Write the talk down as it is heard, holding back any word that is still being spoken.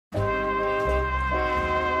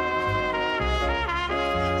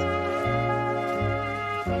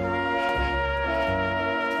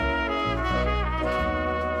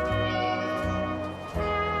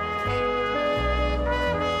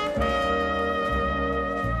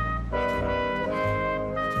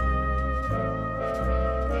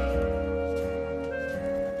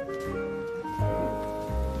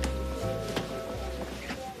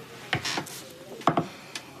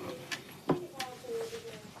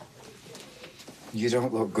You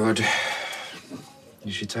don't look good.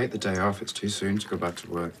 You should take the day off. It's too soon to go back to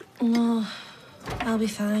work. No, I'll be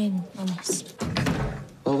fine, honest.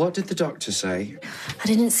 Well, what did the doctor say? I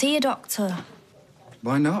didn't see a doctor.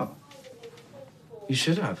 Why not? You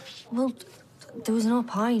should have. Well, there was no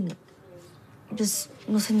point. There's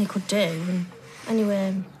nothing they could do. And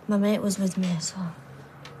anyway, my mate was with me, so...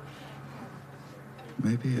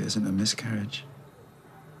 Maybe it isn't a miscarriage.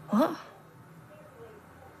 What?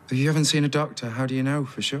 If you haven't seen a doctor, how do you know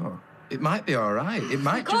for sure? It might be all right. It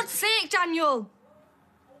might For God's sake, Daniel!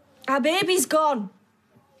 Our baby's gone.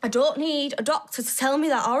 I don't need a doctor to tell me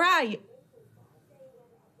that, all right?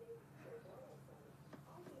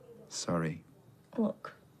 Sorry.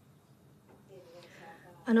 Look,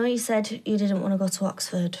 I know you said you didn't want to go to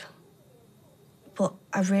Oxford, but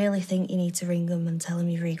I really think you need to ring them and tell them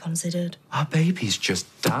you've reconsidered. Our baby's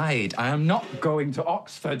just died. I am not going to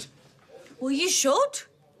Oxford. Well, you should.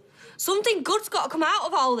 Something good's got to come out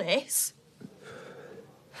of all this.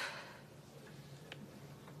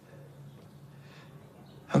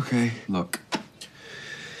 OK, look.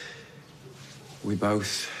 We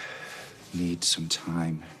both need some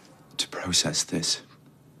time to process this,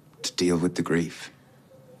 to deal with the grief.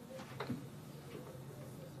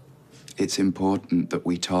 It's important that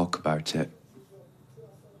we talk about it.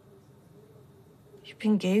 You've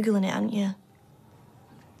been Googling it, haven't you?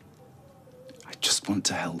 I just want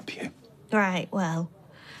to help you. Right, well,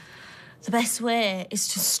 the best way is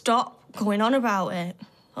to stop going on about it,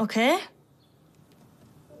 OK?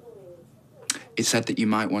 It said that you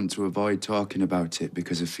might want to avoid talking about it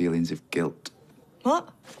because of feelings of guilt. What?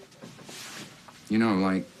 You know,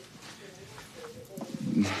 like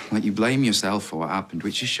you blame yourself for what happened,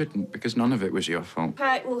 which you shouldn't, because none of it was your fault.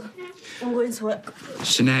 Right, well, I'm going to work.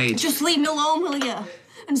 Sinead. Just leave me alone, will you?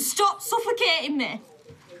 And stop suffocating me.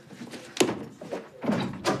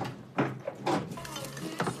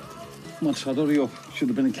 Not so, hurry up. Should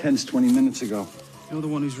have been in Kent's 20 minutes ago. You're the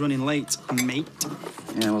one who's running late, mate.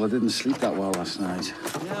 Yeah, well, I didn't sleep that well last night.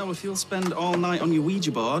 Yeah, well, if you'll spend all night on your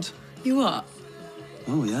Ouija board... You what?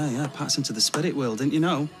 Oh, yeah, Pat's into the spirit world, didn't you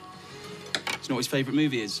know? Do you know what his favourite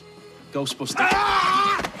movie is? Ghostbusters.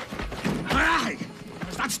 Ah! Hey!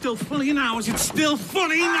 Is that still funny now? Is it still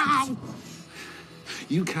funny now?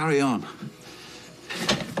 You carry on.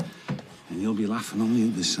 And you'll be laughing on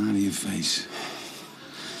the other side of your face.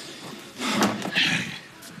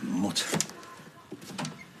 Mutt.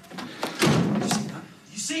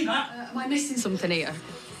 You see that? Am I missing something here?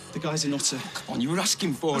 The guy's a nutter. Come on, you were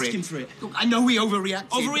asking for it. Asking for it. Look, I know he overreacted.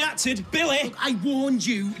 Overreacted? Billy! Look, I warned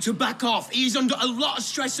you to back off. He's under a lot of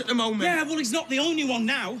stress at the moment. Yeah, well, he's not the only one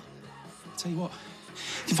now. I'll tell you what,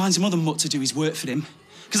 you can find some other mutt to do his work for him,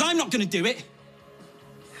 because I'm not going to do it.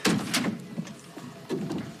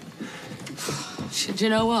 Do you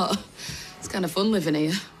know what? It's kind of fun living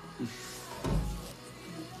here.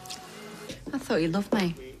 I thought you loved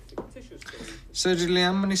me. So did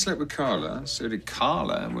Liam when he slept with Carla. So did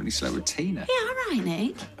Carla when he slept with Tina. Yeah, all right,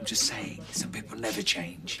 Nick. I'm just saying, some people never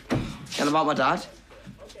change. And about my dad?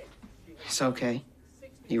 It's okay.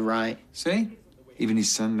 You're right. See? Even his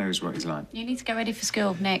son knows what he's like. You need to get ready for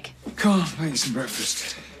school, Nick. Come on, make some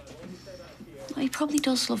breakfast. Well, he probably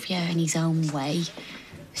does love you in his own way.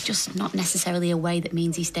 It's just not necessarily a way that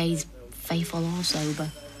means he stays faithful or sober.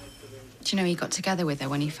 Do you know he got together with her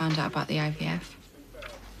when he found out about the IVF?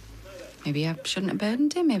 Maybe I shouldn't have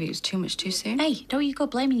burdened him. Maybe it was too much too soon. Hey, don't you go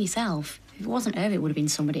blaming yourself. If it wasn't her, it would have been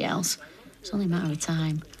somebody else. It's only a matter of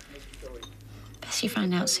time. Best you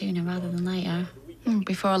find out sooner rather than later.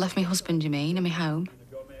 Before I left my husband, you mean, and my home?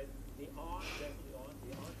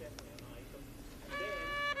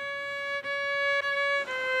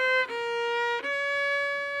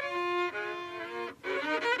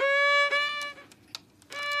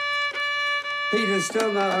 Peter's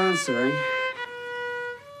still not answering.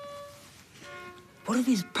 What if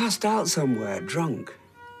he's passed out somewhere, drunk?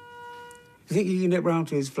 You think you can nip round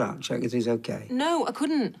to his flat, check if he's OK? No, I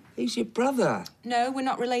couldn't. He's your brother. No, we're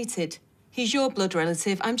not related. He's your blood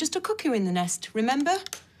relative. I'm just a cuckoo in the nest, remember?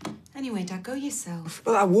 Anyway, Dad, go yourself.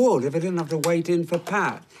 Well, I would if I didn't have to wait in for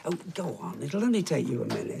Pat. Oh, go on. It'll only take you a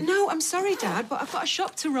minute. No, I'm sorry, Dad, but I've got a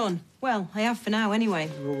shop to run. Well, I have for now, anyway.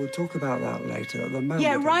 Well, we'll talk about that later. At the moment...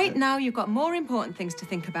 Yeah, right now you've got more important things to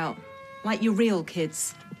think about. Like your real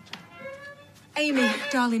kids. Amy,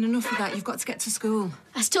 darling, enough of that. You've got to get to school.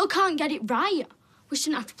 I still can't get it right. We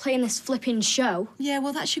shouldn't have to play in this flipping show. Yeah,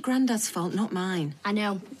 well, that's your granddad's fault, not mine. I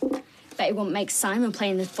know. Bet he wouldn't make Simon play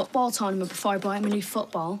in the football tournament before I bought him a new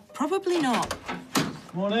football. Probably not.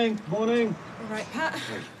 Morning, morning. All right, Pat.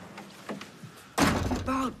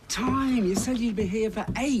 about time. You said you'd be here for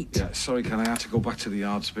 8. Yeah, sorry, Ken. I had to go back to the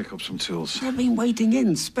yard to pick up some tools. I've been waiting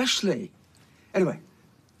in, specially. Anyway,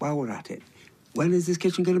 while we're at it, when is this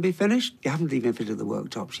kitchen going to be finished? You haven't even fitted the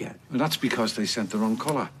worktops yet. Well, that's because they sent the wrong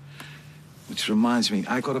colour. Which reminds me,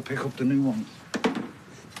 I got to pick up the new one.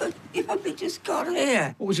 But you've only just got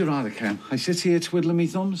here. What would you rather, Ken? I sit here twiddling me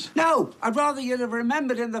thumbs? No, I'd rather you'd have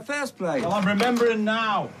remembered in the first place. Well, I'm remembering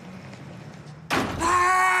now.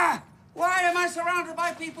 Ah! Why am I surrounded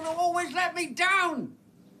by people who always let me down?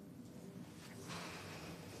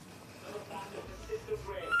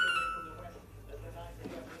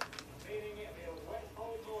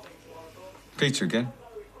 Peter again.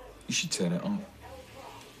 You should turn it on.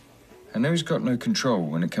 I know he's got no control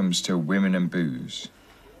when it comes to women and booze.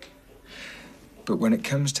 But when it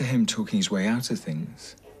comes to him talking his way out of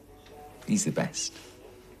things, he's the best.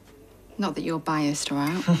 Not that you're biased, all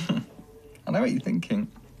right? I know what you're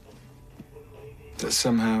thinking. That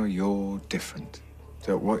somehow you're different.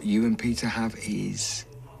 That what you and Peter have is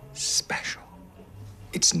special.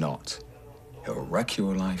 It's not. He'll wreck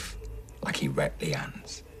your life like he wrecked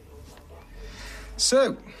Leanne's.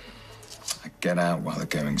 So, I get out while the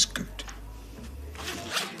going's good.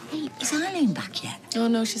 Hey, is Eileen back yet? Oh,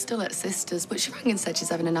 no, she's still at Sister's, but she rang and said she's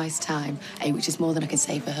having a nice time, which is more than I can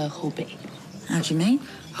say for her hubby. How do you mean?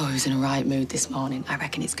 Oh, he was in a right mood this morning. I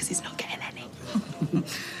reckon it's because he's not getting any.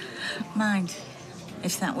 Mind,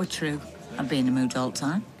 if that were true, I'd be in the mood all the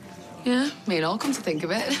time. Yeah, me and all, come to think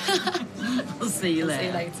of it. I'll see you later. See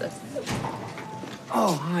you later.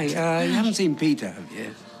 Oh, hi. You haven't seen Peter, have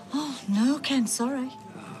you? Oh, no, Ken, sorry.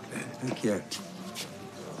 Oh, thank you.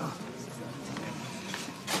 Oh.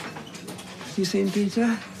 You seen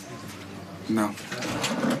Peter? No.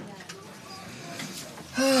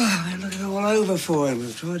 Oh, I'm looking all over for him.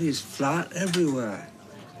 I've tried his flat everywhere.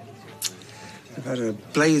 I've had a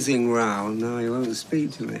blazing row, and now he won't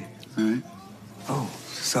speak to me. All right. Oh,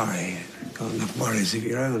 sorry. You've got enough worries of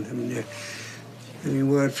your own, haven't you? Any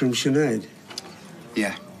word from Sinead?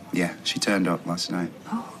 Yeah. She turned up last night.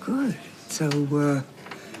 Oh, good. So,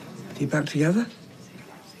 you back together?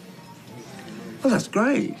 Well, that's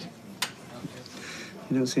great.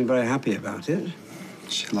 You don't seem very happy about it.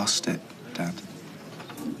 She lost it, Dad.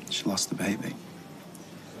 She lost the baby.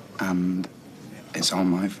 And it's all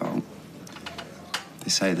my fault. They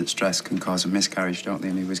say that stress can cause a miscarriage, don't they?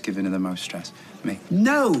 And who was giving her the most stress? Me.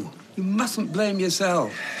 No! You mustn't blame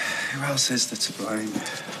yourself. Who else is there to blame?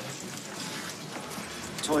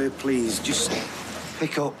 Toya, please, just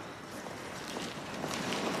pick up.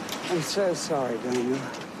 I'm so sorry, Daniel.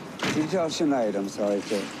 You tell Sinead I'm sorry,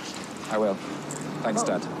 too. I will. Thanks,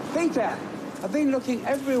 Dad. Peter! I've been looking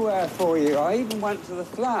everywhere for you. I even went to the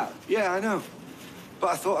flat. Yeah, I know.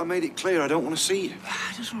 But I thought I made it clear I don't want to see you.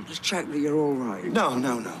 I just want to check that you're all right. No.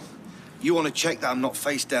 You want to check that I'm not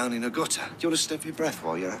face down in a gutter. Do you want to sniff your breath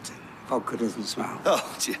while you're at it? Vodka doesn't smell.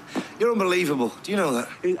 Oh, you're unbelievable. Do you know that?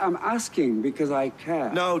 I'm asking because I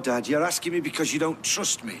care. No, Dad, you're asking me because you don't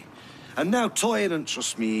trust me. And now Toya doesn't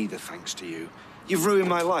trust me either, thanks to you. You've ruined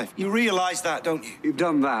my life. You realise that, don't you? You've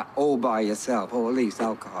done that all by yourself, or at least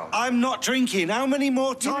alcohol. I'm not drinking. How many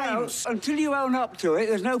more times? You know, until you own up to it,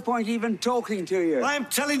 there's no point even talking to you. I am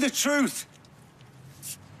telling the truth.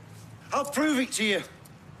 I'll prove it to you.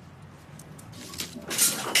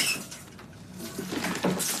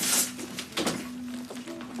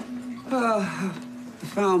 I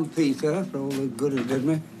found Peter, for all the good it did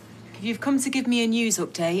me. If you've come to give me a news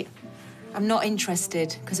update, I'm not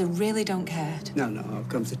interested, because I really don't care. No, I've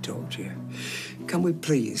come to talk to you. Can we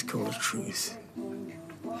please call a truce? I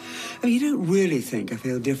mean, you don't really think I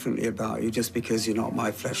feel differently about you just because you're not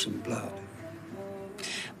my flesh and blood.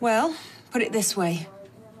 Well, put it this way.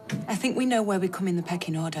 I think we know where we come in the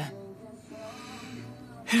pecking order.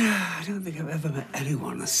 I don't think I've ever met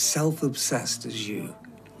anyone as self-obsessed as you.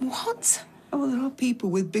 What? Oh, well, there are people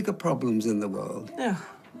with bigger problems in the world. Oh.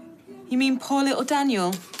 You mean poor little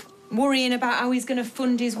Daniel? Worrying about how he's going to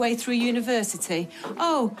fund his way through university?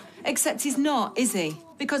 Oh, except he's not, is he?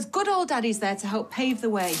 Because good old Daddy's there to help pave the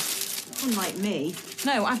way. Unlike me.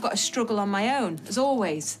 No, I've got to struggle on my own, as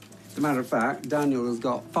always. As a matter of fact, Daniel has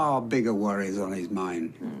got far bigger worries on his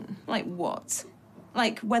mind. Like what?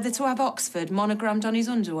 Like whether to have Oxford monogrammed on his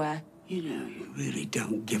underwear? You know, you really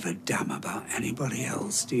don't give a damn about anybody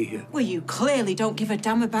else, do you? Well, you clearly don't give a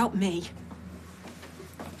damn about me.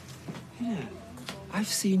 Yeah. I've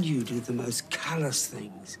seen you do the most callous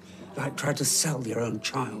things, like try to sell your own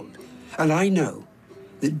child. And I know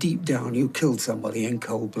that deep down you killed somebody in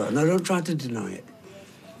cold blood. Now, don't try to deny it.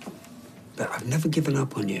 But I've never given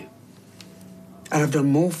up on you. And I've done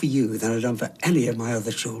more for you than I've done for any of my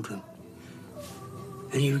other children.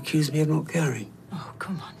 And you accuse me of not caring. Oh,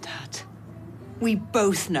 come on, Dad. We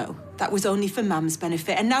both know that was only for Mum's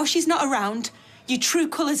benefit, and now she's not around, your true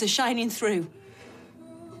colours are shining through.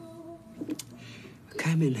 I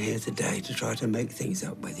came in here today to try to make things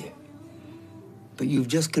up with you. But you've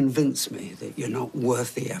just convinced me that you're not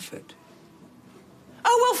worth the effort.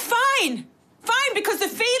 Oh, well, fine! Fine, because the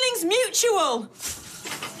feeling's mutual!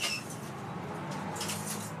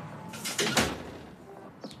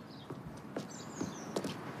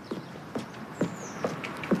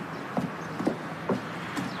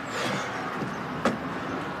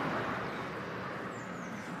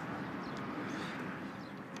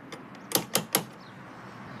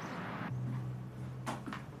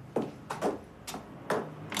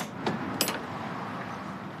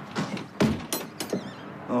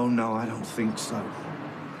 Oh, no, I don't think so.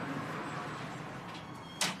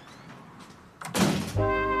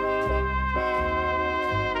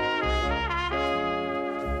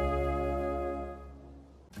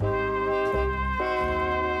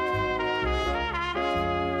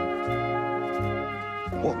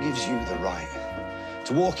 What gives you the right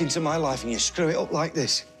to walk into my life and you screw it up like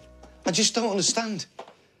this? I just don't understand.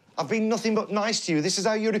 I've been nothing but nice to you. This is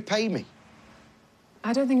how you repay me.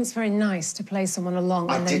 I don't think it's very nice to play someone along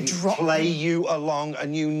and then drop them. I didn't play you along,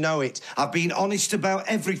 and you know it. I've been honest about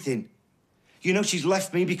everything. You know she's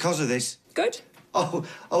left me because of this. Good. Oh,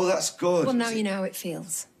 that's good. Well, now you know how it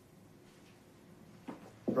feels.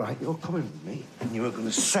 Right, you're coming with me, and you are going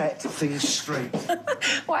to set things straight.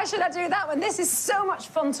 Why should I do that when this is so much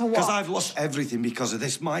fun to watch? Because I've lost everything because of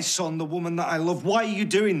this. My son, the woman that I love. Why are you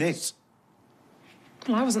doing this?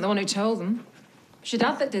 Well, I wasn't the one who told them. It was your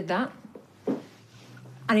dad that did that.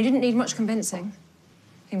 And he didn't need much convincing.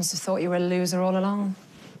 He must have thought you were a loser all along.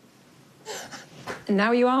 And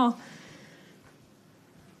now you are.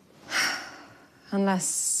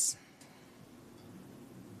 Unless...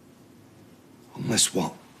 Unless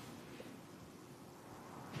what?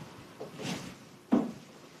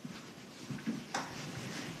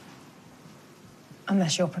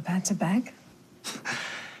 Unless you're prepared to beg.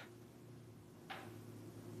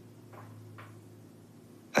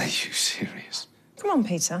 Are you serious? Come on,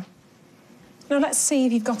 Peter. Now, let's see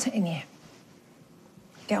if you've got it in you.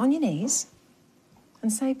 Get on your knees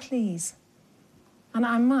and say please. And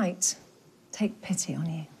I might take pity on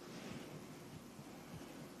you.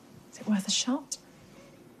 Is it worth a shot?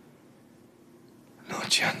 No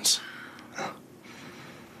chance. No.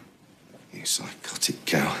 You psychotic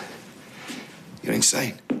girl. You're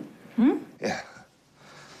insane. Hmm? Yeah.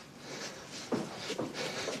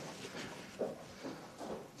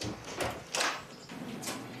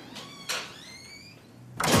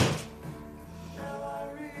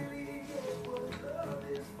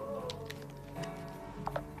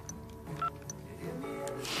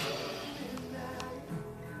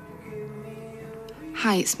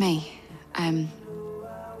 Hi, it's me. I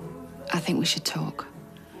think we should talk.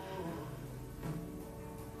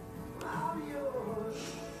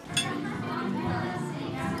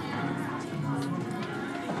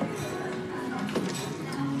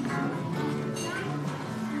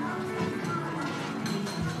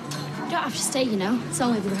 You don't have to stay, you know. It's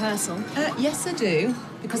only the rehearsal. Yes, I do,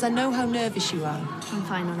 because I know how nervous you are. I'm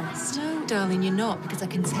fine, honest. No, darling, you're not, because I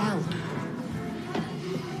can tell.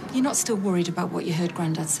 You're not still worried about what you heard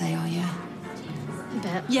Grandad say, are you? A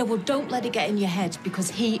bit. Yeah, well, don't let it get in your head,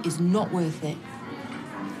 because he is not worth it.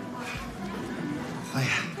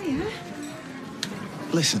 Hiya.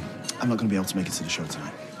 Listen, I'm not going to be able to make it to the show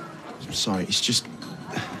tonight. I'm sorry, it's just...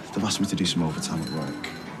 They've asked me to do some overtime at work.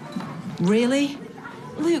 Really?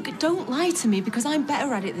 Luke, don't lie to me, because I'm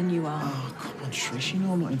better at it than you are. Oh, come on, Trish, you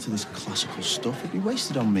know I'm not into this classical stuff. It'd be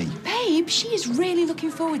wasted on me. Babe, she is really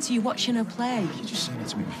looking forward to you watching her play. You're just saying that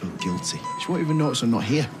to make me feel guilty. She won't even notice I'm not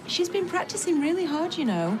here. She's been practicing really hard, you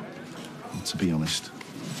know. Well, to be honest,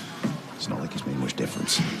 it's not like it's made much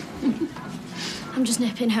difference. I'm just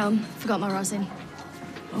nipping home. Forgot my rosin.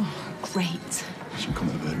 Oh, great. She can come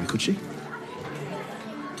over with me, could she?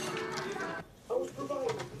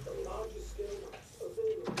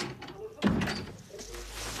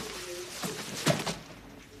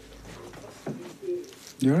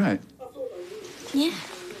 You all right? Yeah,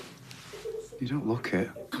 You don't look it.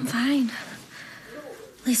 I'm fine.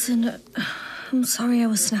 Listen, I'm sorry I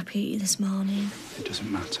was snappy at you this morning. It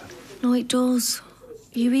doesn't matter. No, it does.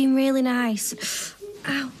 You've been really nice.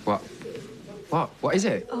 Ow. What? What is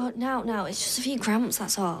it? Oh, no, it's just a few cramps,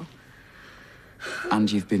 that's all.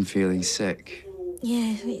 And you've been feeling sick.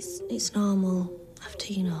 Yeah, it's normal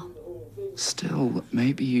after, you know. Still,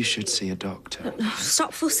 maybe you should see a doctor.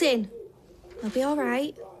 Stop fussing. I'll be all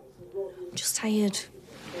right. I'm just tired.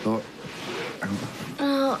 But...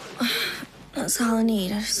 Oh, that's That's all I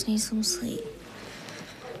need. I just need some sleep.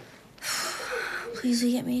 Please, will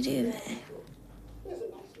you get me a duvet?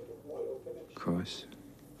 Of course.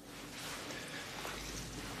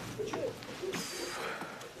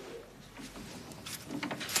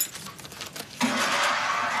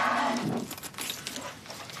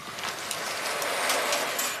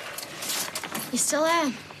 You still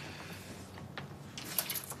there?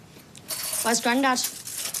 Where's Grandad?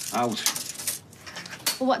 Out.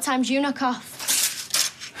 Well, what time do you knock off?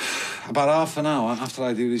 About half an hour after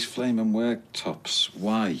I do these flaming worktops.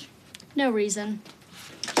 Why? No reason.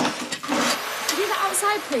 Could you do that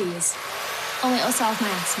outside, please? Only it'll solve my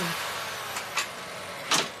asthma.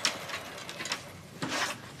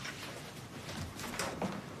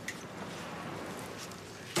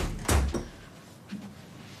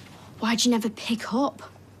 Why'd you never pick up?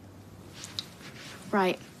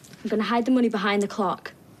 Right, I'm gonna hide the money behind the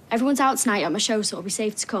clock. Everyone's out tonight at my show, so it'll be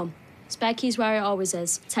safe to come. Spare key's where it always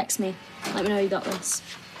is. Text me. Let me know you got this.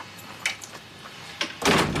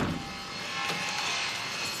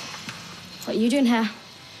 What are you doing here?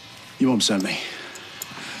 You won't send me.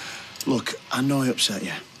 Look, I know I upset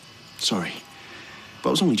you. Sorry. But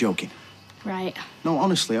I was only joking. Right. No,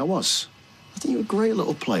 honestly, I was. I think you're a great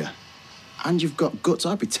little player. And you've got guts.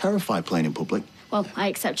 I'd be terrified playing in public. Well, I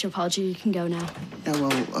accept your apology. You can go now. Yeah,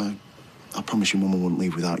 well, I promise your mum wouldn't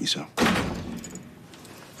leave without you, so.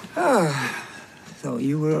 Ah, thought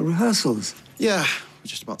you were at rehearsals. Yeah, we're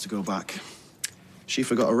just about to go back. She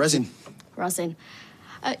forgot her resin. Rosin.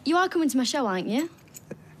 You are coming to my show, aren't you?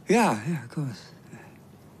 Yeah, of course.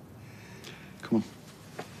 Come on.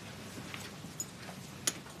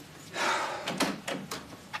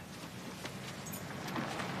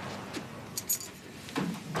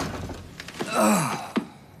 Oh.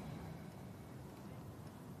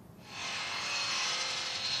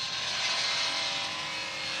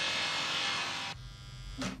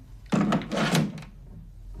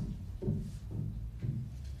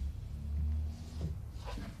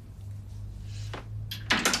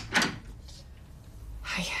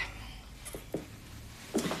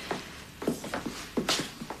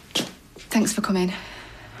 Thanks for coming.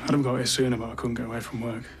 I'd have got here sooner, but I couldn't get away from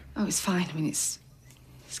work. Oh, it's fine. I mean, it's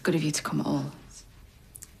good of you to come at all.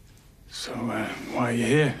 So, why are you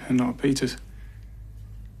here and not at Peter's?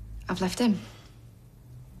 I've left him.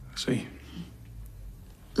 I see.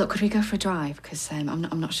 Look, could we go for a drive? Because I'm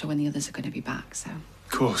not sure when the others are going to be back, so...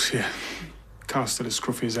 Of course, yeah. Car's still as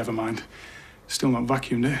scruffy as ever, mind. Still not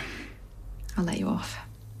vacuumed, eh? I'll let you off.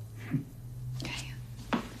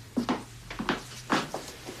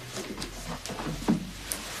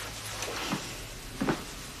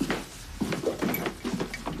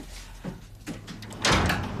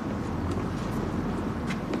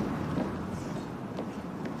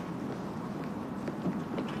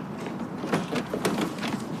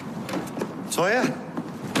 Toya?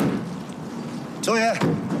 Toya?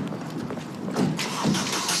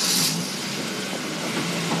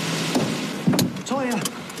 Toya?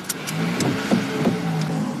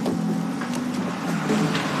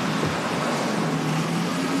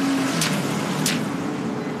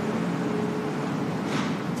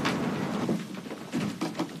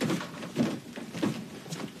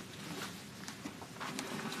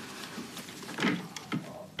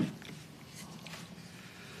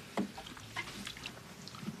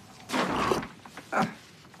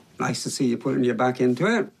 Nice to see you putting your back into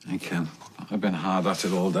it. I can. I've been hard at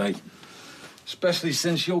it all day. Especially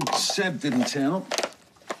since your Seb didn't turn up.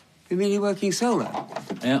 You mean you're working solo?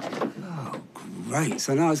 Yeah. Oh, great.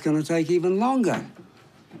 So now it's going to take even longer.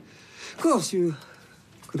 Of course, you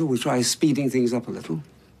could always try speeding things up a little.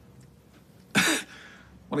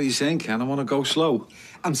 What are you saying, Ken? I want to go slow.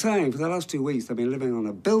 I'm saying for the last 2 weeks, I've been living on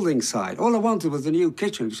a building site. All I wanted was a new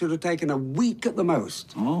kitchen. It should have taken a week at the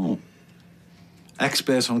most. Oh.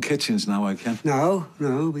 Expert on kitchens now, I can. No,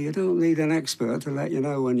 but you don't need an expert to let you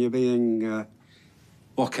know when you're being,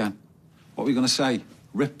 What, Ken? What are we going to say?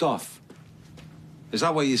 Ripped off? Is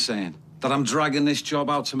that what you're saying? That I'm dragging this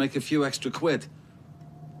job out to make a few extra quid?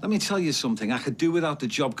 Let me tell you something. I could do without the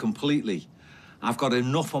job completely. I've got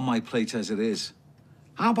enough on my plate as it is.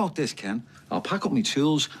 How about this, Ken? I'll pack up my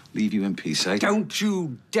tools, leave you in peace, eh? Don't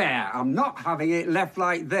you dare. I'm not having it left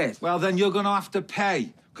like this. Well, then you're going to have to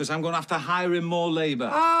pay, because I'm going to have to hire in more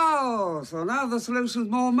labour. Oh, so now the solution's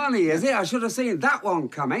more money, is it? I should have seen that one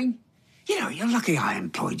coming. You know, you're lucky I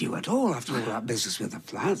employed you at all after all that business with the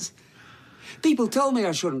flats. People told me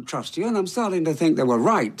I shouldn't trust you, and I'm starting to think they were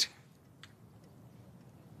right.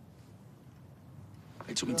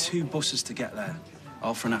 It took me 2 buses to get there,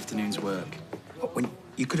 all for an afternoon's work. What, when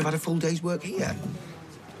you could have had a full day's work here?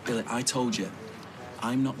 Billy, I told you,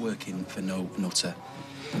 I'm not working for no nutter.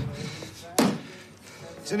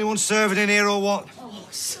 Is anyone serving in here or what? Oh,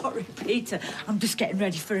 sorry, Peter. I'm just getting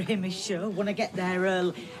ready for a Himmy show. Want to get there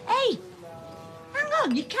early. Hey, hang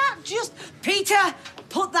on. You can't just... Peter,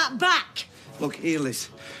 put that back. Look, here, Liz.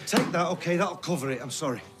 Take that, OK? That'll cover it. I'm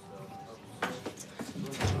sorry.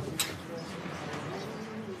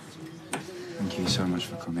 Thank you so much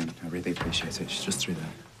for coming. I really appreciate it. She's just through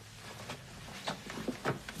there.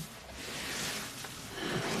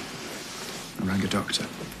 I rang a doctor.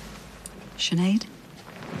 Sinead?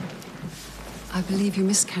 I believe you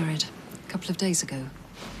miscarried a couple of days ago.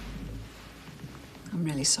 I'm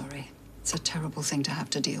really sorry. It's a terrible thing to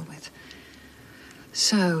have to deal with.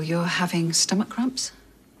 So, you're having stomach cramps?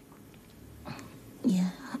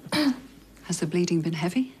 Yeah. Has the bleeding been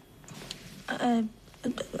heavy? Not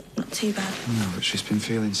too bad. No, but she's been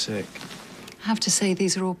feeling sick. I have to say,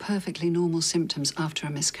 these are all perfectly normal symptoms after a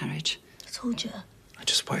miscarriage. I told you. I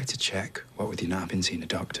just wanted to check. What with you not having seen a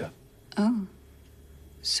doctor? Oh.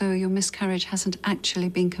 So your miscarriage hasn't actually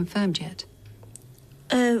been confirmed yet?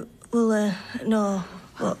 No.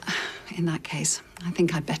 But... In that case, I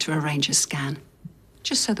think I'd better arrange a scan.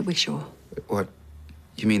 Just so that we're sure. What?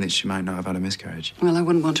 You mean that she might not have had a miscarriage? Well, I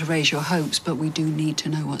wouldn't want to raise your hopes, but we do need to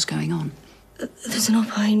know what's going on. There's no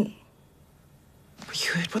point. Well,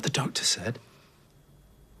 you heard what the doctor said.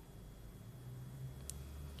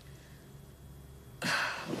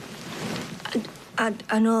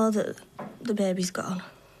 I know that the baby's gone.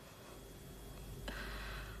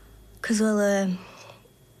 'Cause, well,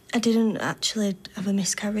 I didn't actually have a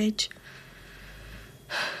miscarriage.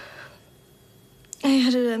 I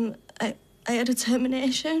had a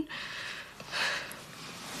termination.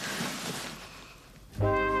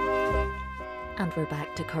 And we're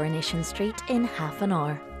back to Coronation Street in half an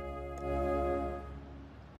hour.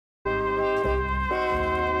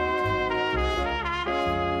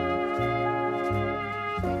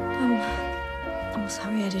 I'm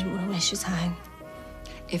sorry I didn't want to waste your time.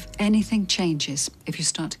 If anything changes, if you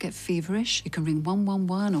start to get feverish, you can ring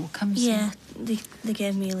 111 or come see. Yeah, they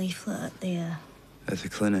gave me a leaflet at the... At the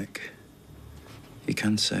clinic. You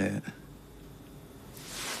can say it.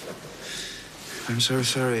 I'm so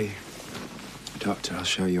sorry. Doctor, I'll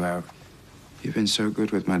show you out. You've been so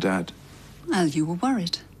good with my dad. Well, you were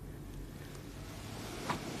worried.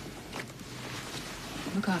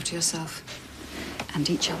 Look after yourself and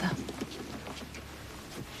each other.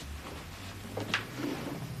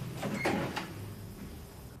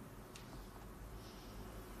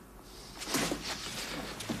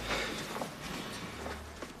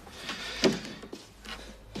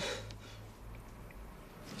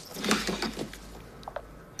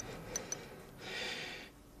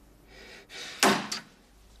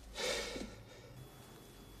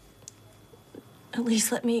 At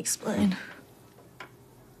least let me explain.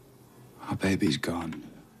 Our baby's gone.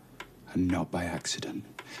 And not by accident.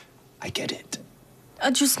 I get it.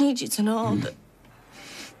 I just need you to know that...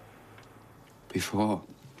 Before,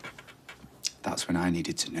 that's when I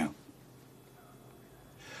needed to know.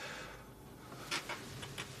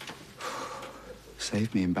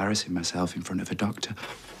 Save me embarrassing myself in front of a doctor.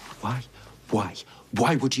 Why? Why?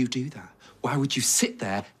 Why would you do that? Why would you sit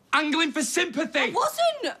there angling for sympathy? I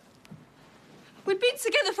wasn't! We'd been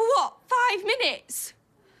together for what, 5 minutes?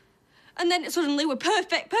 And then suddenly we're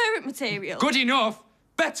perfect parent material. Good enough.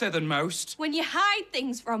 Better than most. When you hide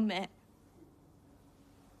things from me.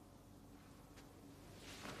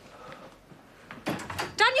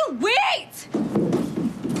 Daniel, wait!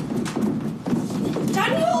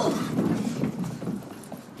 Daniel!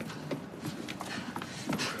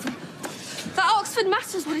 That Oxford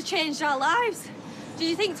Masters would have changed our lives. Did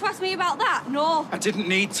you think to ask me about that? No. I didn't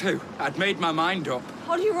need to. I'd made my mind up.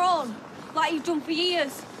 On your own, like you've done for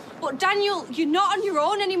years. But Daniel, you're not on your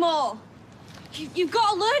own anymore. You've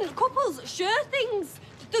got to learn. Couples share things,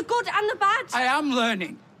 the good and the bad. I am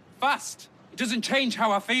learning. Fast. It doesn't change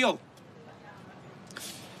how I feel.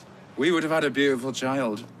 We would have had a beautiful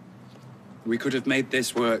child. We could have made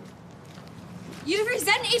this work. You'd have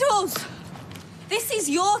resented us. This is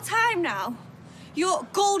your time now. Your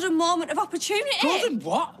golden moment of opportunity. Golden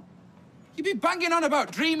what? You'd be banging on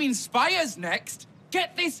about dreaming spires next.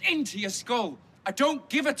 Get this into your skull. I don't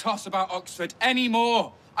give a toss about Oxford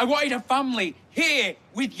anymore. I wanted a family here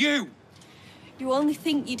with you. You only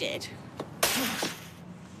think you did.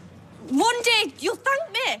 One day you'll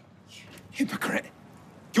thank me. Hypocrite.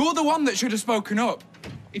 You're the one that should have spoken up.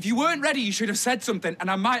 If you weren't ready, you should have said something,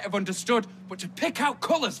 and I might have understood. But to pick out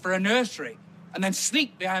colours for a nursery and then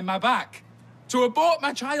sneak behind my back, to abort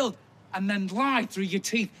my child and then lie through your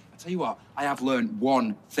teeth. I tell you what, I have learned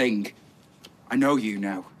one thing. I know you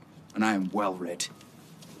now, and I am well rid.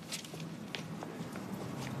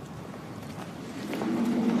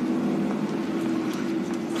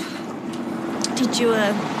 Did you,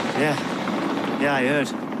 Yeah, I heard.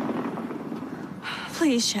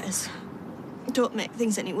 Please, Chez. Don't make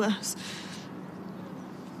things any worse.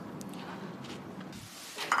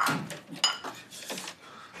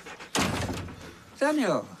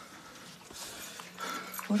 Daniel.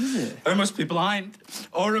 What is it? I must be blind.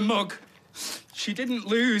 Or a mug. She didn't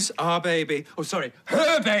lose our baby. Oh, sorry,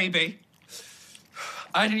 her baby.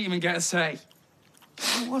 I didn't even get a say.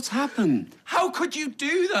 What's happened? How could you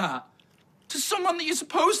do that? To someone that you're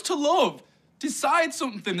supposed to love. Decide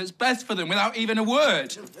something that's best for them without even a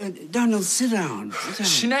word. Daniel, sit down.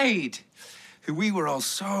 Sinead, who we were all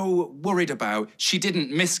so worried about, she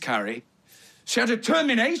didn't miscarry. She had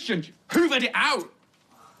determination. She hoovered it out.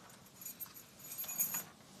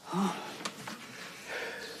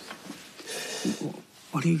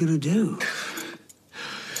 What are you going to do?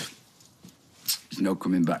 There's no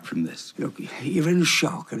coming back from this. Look, you're in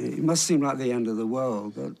shock, and it must seem like the end of the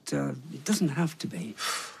world, but it doesn't have to be.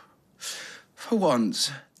 For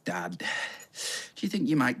once, Dad, do you think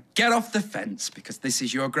you might get off the fence because this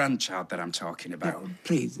is your grandchild that I'm talking about? Now,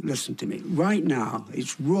 please, listen to me. Right now,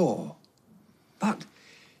 it's raw. But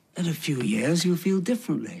in a few years, you'll feel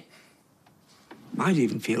differently. Might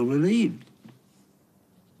even feel relieved.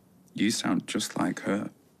 You sound just like her.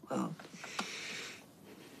 Well,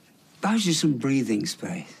 buys you some breathing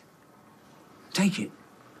space. Take it.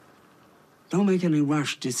 Don't make any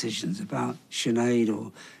rash decisions about Sinead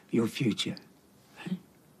or your future. Okay?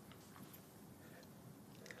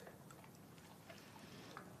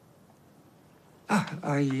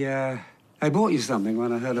 I bought you something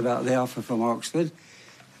when I heard about the offer from Oxford.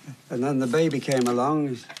 And then the baby came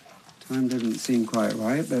along. Time didn't seem quite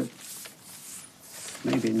right, but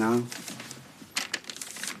maybe now.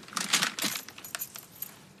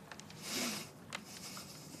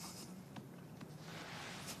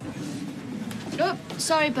 Oh,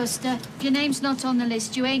 sorry, Buster. Your name's not on the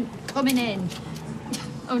list. You ain't coming in.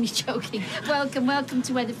 Only joking. Welcome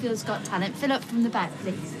to Weatherfield's Got Talent. Fill up from the back,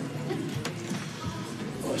 please.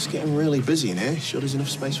 Oh, it's getting really busy in here. Sure there's enough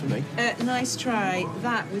space for me? Nice try.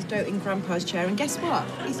 That was doting Grandpa's chair, and guess what?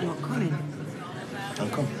 He's not coming. How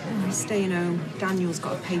come? Oh, he's staying home. Daniel's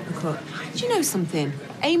got a paper cut. Do you know something?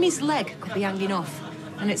 Amy's leg could be hanging off,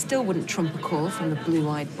 and it still wouldn't trump a call from the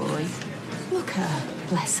blue-eyed boy. Look at her,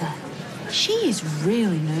 bless her. She is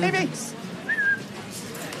really nervous.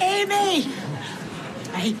 Amy!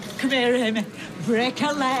 Hey, come here, Amy. Break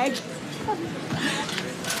her leg.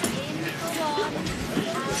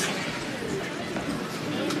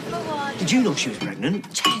 Did you know she was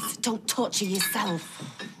pregnant? Jess, don't torture yourself.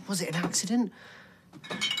 Was it an accident?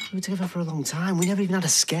 We were together for a long time. We never even had a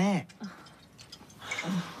scare.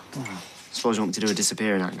 Suppose you want me to do a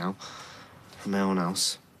disappearing act now? From my own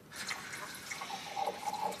house.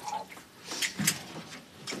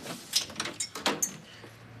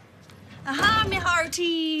 Aha, me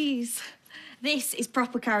hearties! This is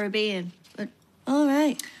proper Caribbean. All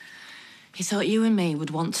right. He thought you and me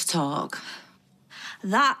would want to talk.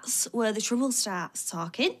 That's where the trouble starts,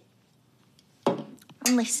 talking.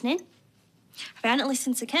 I'm listening. If I hadn't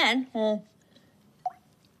listened to Ken...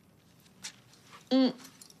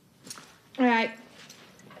 Right.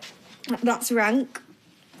 That's rank.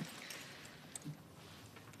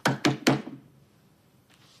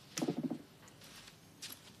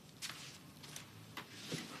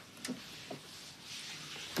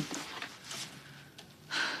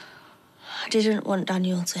 I didn't want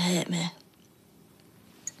Daniel to hate me.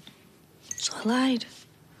 So I lied.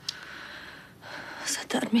 I said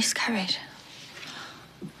that I'd miscarried.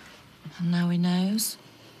 And now he knows.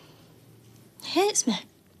 He hates me.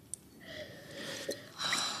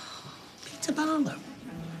 Peter Barlow.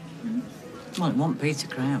 Well, it wasn't Peter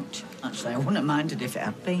Crouch. Actually, I wouldn't have minded if it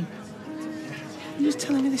had been. You're just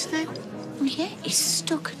telling me this now? Well, yeah, he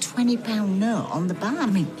stuck a £20 note on the bar. I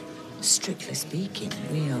mean, strictly speaking,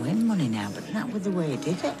 we owe him money now, but that was the way he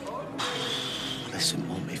did it. Listen,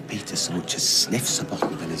 Mum, if Peter so much as sniffs a bottle,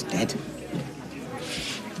 then he's dead.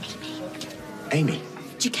 Amy.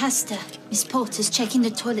 Jocasta, Miss Porter's checking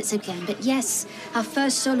the toilets again, but yes, our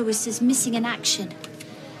first soloist is missing in action.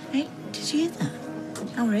 Hey, did you hear that?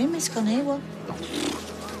 Our Amy's gone here, what?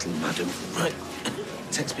 Little madam. Right.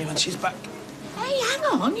 Text me when she's back. Hey, hang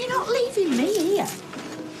on, you're not leaving me here.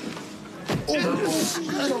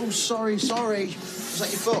 Oh, sorry. Was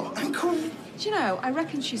that your foot? Do you know, I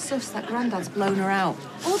reckon she's sussed that Grandad's blown her out.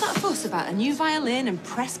 All that fuss about a new violin and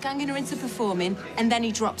press ganging her into performing, and then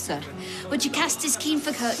he drops her. But Jocasta's keen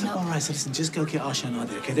for curtain up. All right, so listen, just go get Arsha and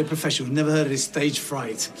Nadia, okay? They're professional. Never heard of this stage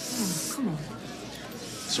fright. Oh, come on.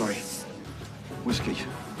 Sorry. Whiskey.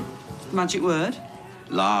 Magic word?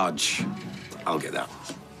 Large. I'll get that.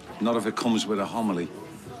 Not if it comes with a homily.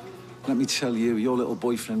 Let me tell you, your little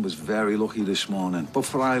boyfriend was very lucky this morning. But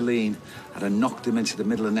for Eileen, I'd have knocked him into the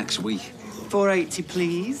middle of next week. 480,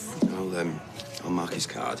 please. I'll mark his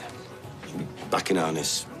card. He'll be back in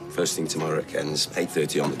harness first thing tomorrow at Ken's,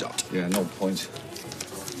 8:30 on the dot. Yeah, no point.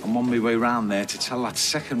 I'm on my way round there to tell that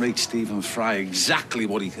second-rate Stephen Fry exactly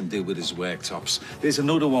what he can do with his worktops. There's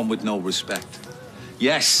another one with no respect.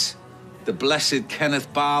 Yes, the blessed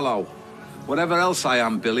Kenneth Barlow. Whatever else I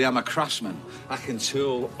am, Billy, I'm a craftsman. I can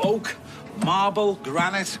tool oak, marble,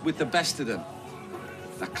 granite with the best of them.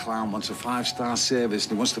 That clown wants a 5-star service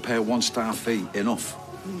and he wants to pay a 1-star fee. Enough.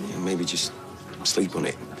 Yeah, maybe just sleep on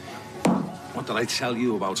it. What did I tell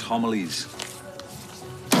you about homilies?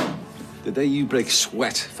 The day you break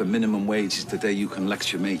sweat for minimum wage is the day you can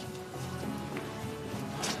lecture me.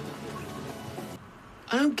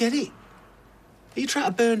 I don't get it. Are you trying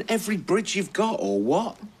to burn every bridge you've got, or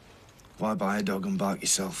what? Why buy a dog and bark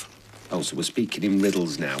yourself? Oh, so we're speaking in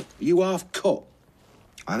riddles now. Are you half cut?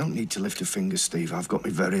 I don't need to lift a finger, Steve. I've got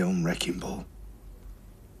my very own wrecking ball.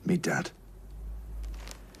 Me dad.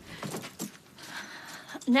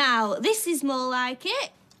 Now, this is more like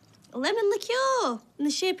it. A lemon liqueur in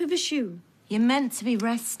the shape of a shoe. You're meant to be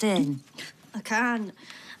resting. I can't.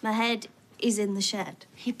 My head is in the shed.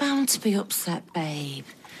 You're bound to be upset, babe.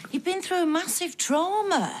 You've been through a massive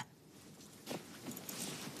trauma.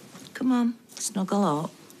 Come on, snuggle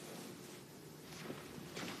up.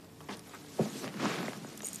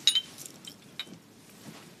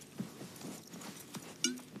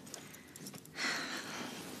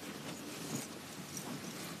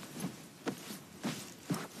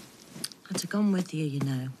 I'd have gone with you, you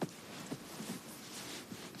know.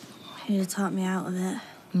 You'd have talked me out of it.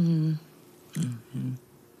 Mm. Mm-hmm.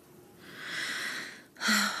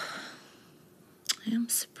 I am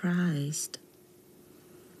surprised.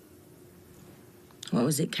 What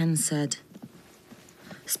was it Ken said?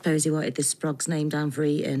 Suppose he wanted the Sprog's name down for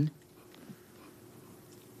eating.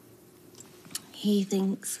 He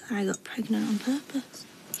thinks I got pregnant on purpose.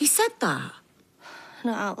 He said that?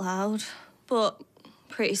 Not out loud, but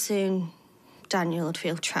pretty soon Daniel would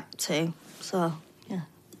feel trapped too. So, yeah.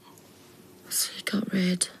 So he got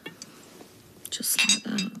rid. Just like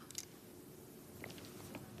that.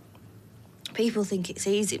 People think it's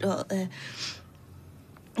easy, don't they?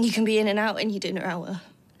 You can be in and out in your dinner hour.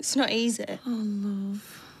 It's not easy. Oh, love.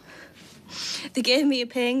 They gave me a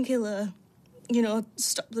painkiller, you know, to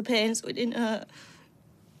stop the pain so it didn't hurt.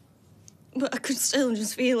 But I could still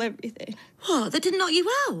just feel everything. What? They didn't knock you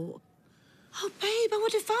out? Oh, babe, I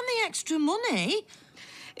would have found the extra money.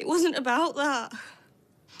 It wasn't about that.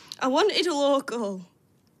 I wanted a local.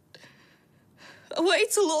 I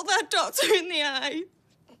wanted to look that doctor in the eye.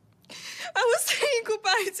 I was saying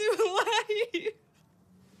goodbye to a life.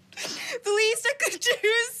 The least I could do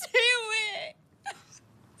was do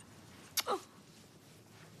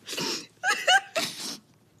it.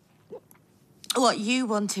 What you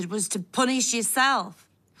wanted was to punish yourself.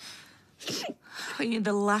 But you're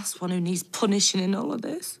the last one who needs punishing in all of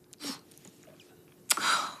this.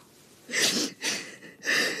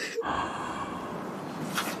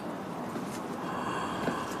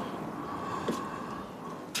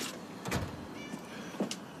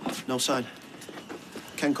 No sign.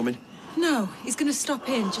 Ken coming. No, he's going to stop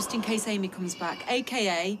in just in case Amy comes back,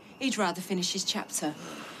 a.k.a. he'd rather finish his chapter.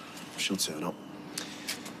 She'll turn up.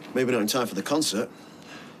 Maybe not in time for the concert.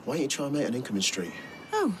 Why don't you try and make an incoming street?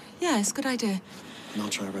 Oh, yeah, it's a good idea. And I'll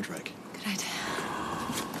try a red rag. Good idea.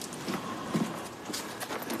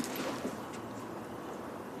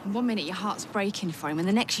 One minute your heart's breaking for him, and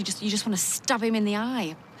the next you just want to stab him in the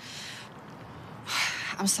eye.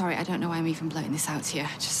 I'm sorry, I don't know why I'm even blurting this out to you.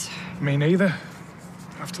 Me neither,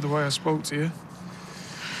 after the way I spoke to you.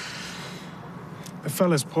 The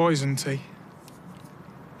fella's poison, T.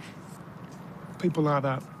 People like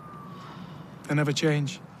that, they never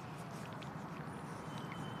change.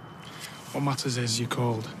 What matters is you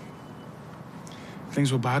called.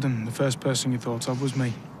 Things were bad, and the first person you thought of was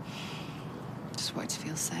me. Just wanted to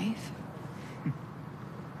feel safe.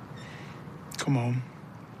 Come on.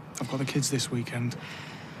 I've got the kids this weekend.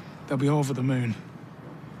 They'll be over the moon.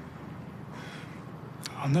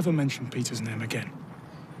 I'll never mention Peter's name again.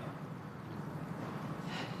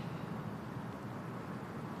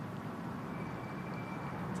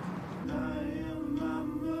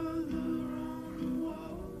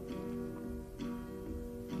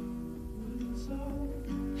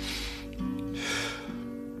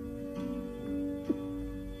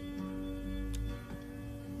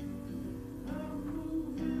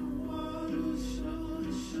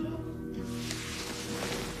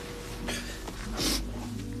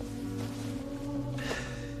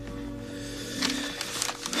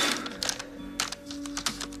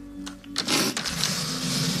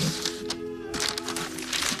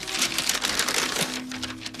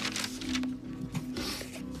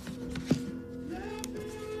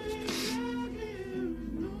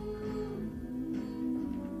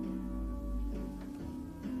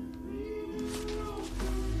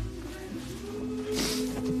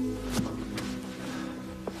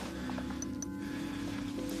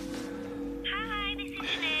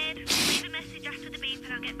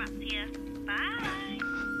 get back to you. Bye.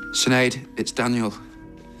 Sinead, it's Daniel.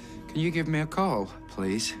 Can you give me a call,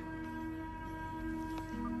 please?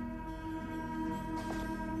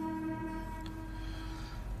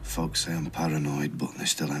 Folks say I'm paranoid, but they're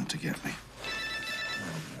still out to get me.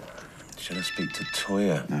 Should I speak to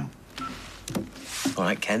Toya? No. All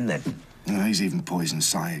right, Ken, then. You know, he's even poisoned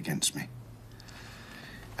Si against me.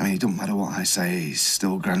 I mean, it doesn't matter what I say, he's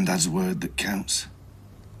still Grandad's word that counts.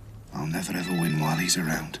 I'll never ever win while he's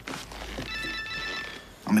around.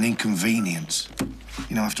 I'm an inconvenience.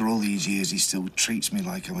 You know, after all these years, he still treats me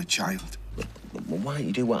like I'm a child. Well, why don't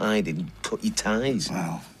you do what I did and cut your ties?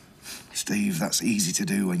 Well, Steve, that's easy to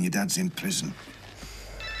do when your dad's in prison.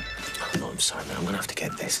 Oh, no, I'm sorry, man. I'm gonna have to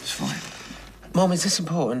get this. It's fine. Mom, is this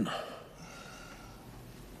important?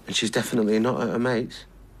 And she's definitely not at her mate's?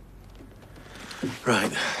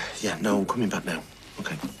 Right. Yeah, no, I'm coming back now.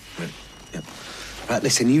 Okay, right. Yep. Right,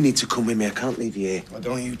 listen, you need to come with me. I can't leave you here. Well,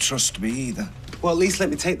 don't you trust me either? Well, at least let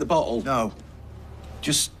me take the bottle. No.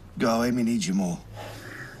 Just go. Amy needs you more.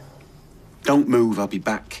 Don't move. I'll be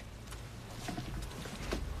back.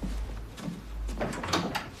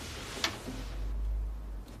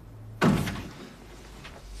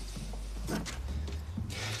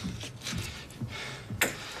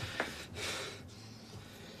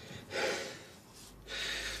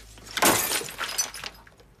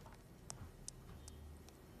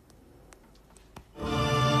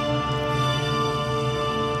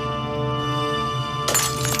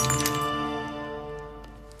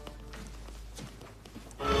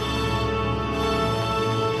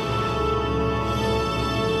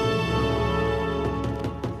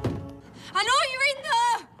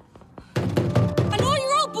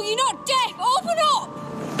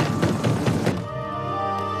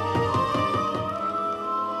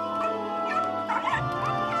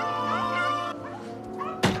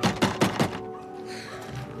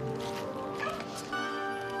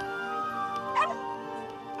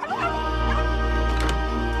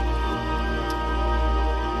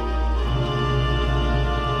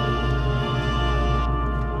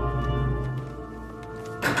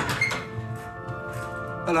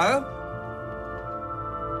 Hello?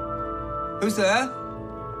 Who's there?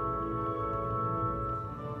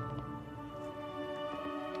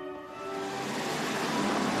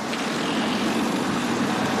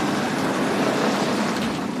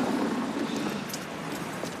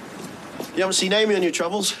 You haven't seen Amy on your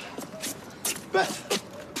travels? Beth?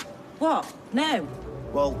 What? No.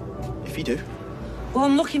 Well, if you do. Well,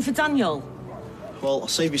 I'm looking for Daniel. Well, I'll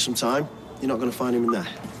save you some time. You're not going to find him in there.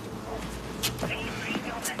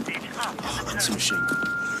 Oh, answer machine.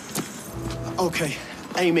 OK,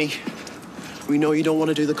 Amy, we know you don't want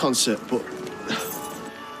to do the concert, but...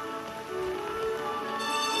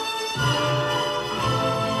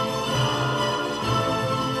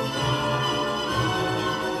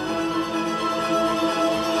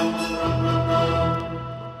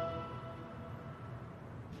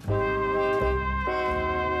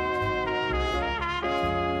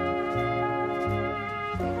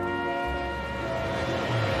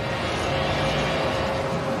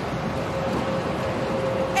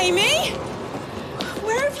 Amy?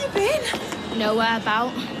 Where have you been? Nowhere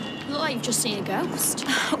about. You look like you've just seen a ghost.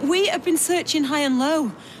 We have been searching high and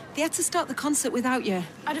low. They had to start the concert without you.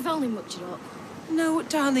 I'd have only mucked it up. No,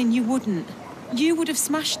 darling, you wouldn't. You would have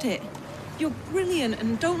smashed it. You're brilliant,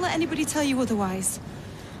 and don't let anybody tell you otherwise.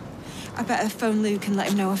 I better phone Luke and let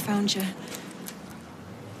him know I found you.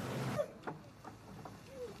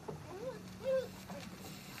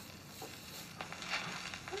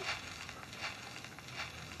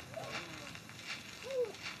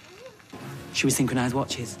 Should we synchronise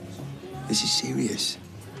watches? This is serious.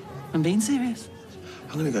 I'm being serious.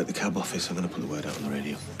 I'm going to go to the cab office. I'm going to put the word out on the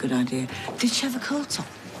radio. Good idea. Did she have a coat on?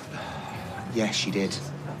 Yes, she did.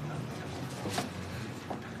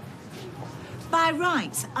 By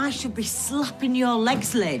rights, I should be slapping your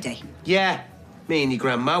legs, lady. Yeah. Me and your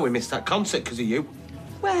grandma, we missed that concert because of you.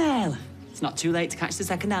 Well, it's not too late to catch the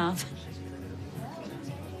second half.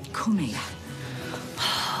 Come here.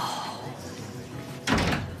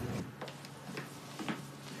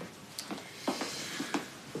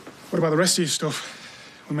 What about the rest of your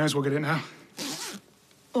stuff? We may as well get it now.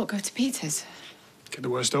 Or go to Peter's. Get the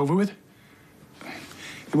worst over with.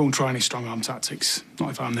 He won't try any strong-arm tactics,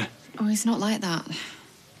 not if I'm there. Oh, he's not like that.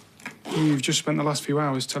 Well, you've just spent the last few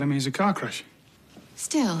hours telling me he's a car crash.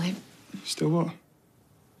 Still, Still what?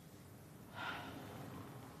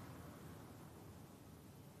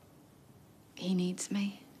 he needs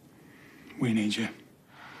me. We need you.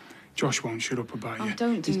 Josh won't shut up about you. Oh,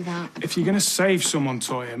 don't do that. If you're going to save someone,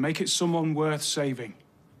 Toya, make it someone worth saving.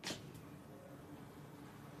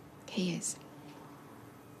 He is.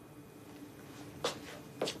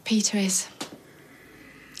 Peter is.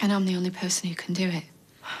 And I'm the only person who can do it.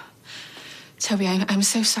 Toby, I'm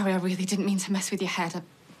so sorry. I really didn't mean to mess with your head.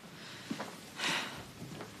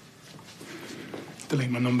 Delete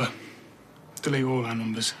my number. Delete all our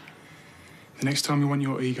numbers. The next time you want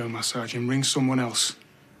your ego massaging, ring someone else.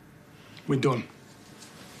 We're done.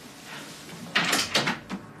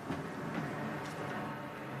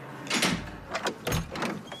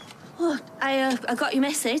 What? I got your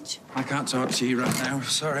message. I can't talk to you right now,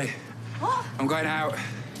 sorry. What? I'm going out.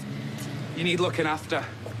 You need looking after.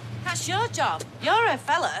 That's your job. You're a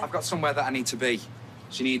fella. I've got somewhere that I need to be.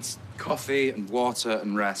 She needs coffee and water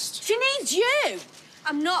and rest. She needs you.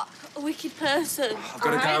 I'm not a wicked person. I've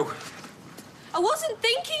got to go. I wasn't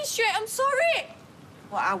thinking straight. I'm sorry.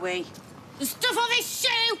 What are we? The stuff on his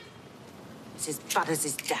shoe. It's as bad as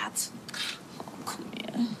his dad's. Oh, come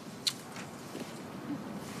here.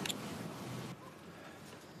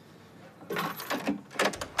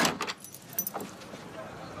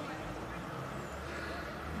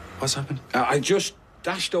 What's happened? I just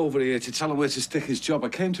dashed over here to tell him where to stick his job. I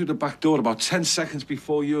came through the back door about 10 seconds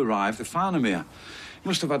before you arrived. They found him here. He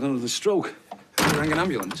must have had another stroke. You rang an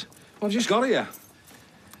ambulance? Well, I've just got here.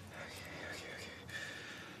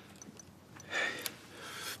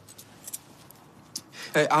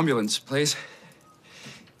 Hey, ambulance, please.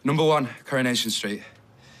 Number 1, Coronation Street.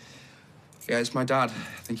 Yeah, it's my dad.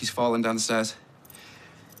 I think he's fallen down the stairs.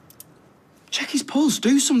 Check his pulse.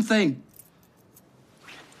 Do something.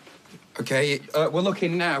 Okay, we're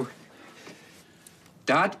looking now.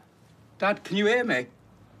 Dad? Dad, can you hear me?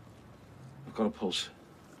 I've got a pulse.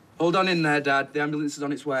 Hold on in there, Dad. The ambulance is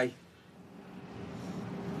on its way.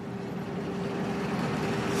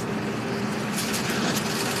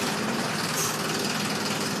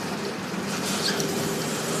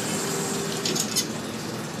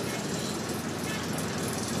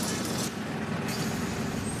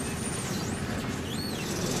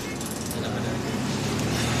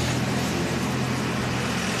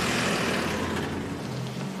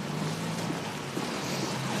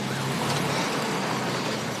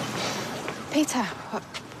 Peter,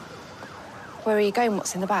 where are you going?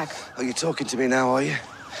 What's in the bag? Are you talking to me now, are you?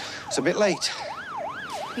 It's a bit late.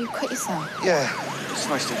 You quit yourself? Yeah,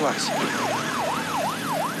 sliced a glass.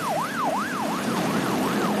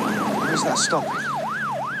 Where's that stopping?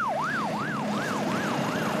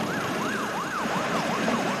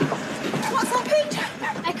 What's happened?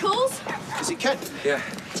 Eccles? Is it Ken? Yeah.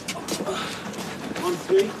 1,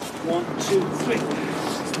 3. 1, 2,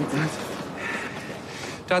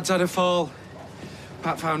 3. Dad's had a fall.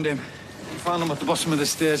 Pat found him. Found him at the bottom of the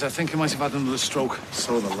stairs. I think he might have had another stroke.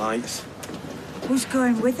 Saw the lights. Who's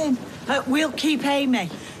going with him? We'll keep Amy.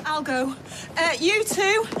 I'll go. You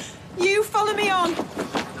two, you follow me on.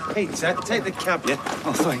 Peter, take the cab, yeah?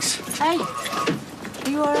 Oh, thanks. Hey, are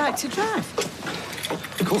you all right to drive?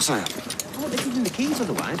 Of course I am. Oh, they give him the keys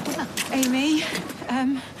otherwise. Amy,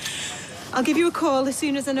 I'll give you a call as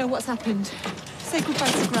soon as I know what's happened. Say goodbye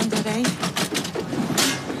to Grandad, eh?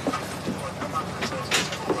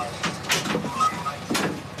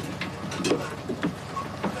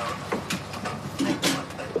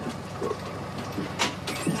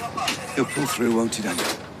 He'll pull through, won't he, Daniel?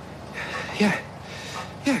 Yeah.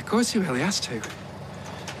 Yeah, of course he really has to.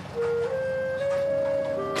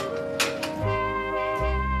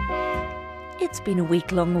 It's been a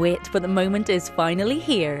week-long wait, but the moment is finally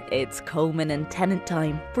here. It's Coleman and Tennant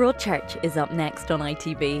time. Broadchurch is up next on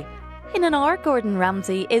ITV. In an hour, Gordon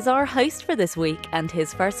Ramsay is our host for this week, and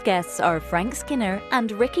his first guests are Frank Skinner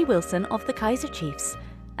and Ricky Wilson of the Kaiser Chiefs.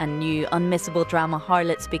 A new unmissable drama,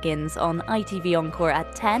 Harlots, begins on ITV Encore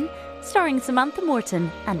at 10, starring Samantha Morton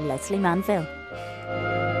and Leslie Manville.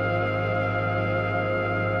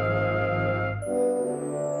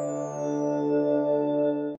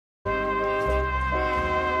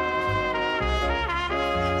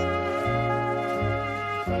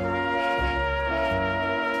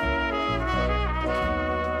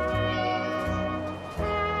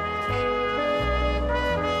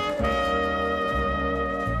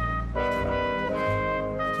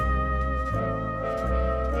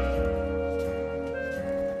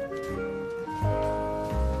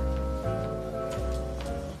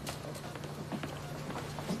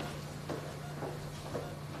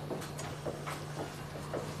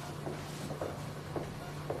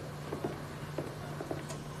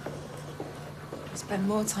 Spend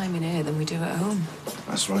more time in here than we do at home.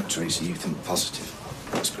 That's right, Tracy. You think positive.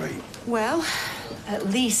 That's great. Well, at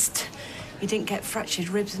least you didn't get fractured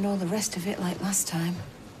ribs and all the rest of it like last time.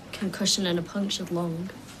 Concussion and a punctured lung.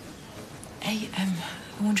 Hey,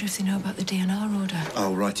 I wonder if they know about the DNR order.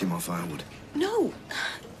 I'll write him off, I would. No,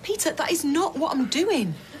 Peter, that is not what I'm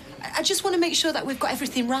doing. I just want to make sure that we've got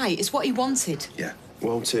everything right. It's what he wanted. Yeah.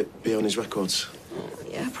 Won't it be on his records?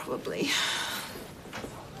 Yeah, probably.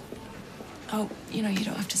 Oh, you know, you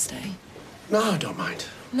don't have to stay. No, I don't mind.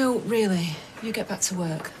 No, really. You get back to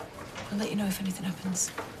work. I'll let you know if anything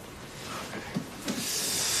happens.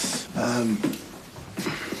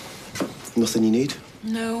 Nothing you need?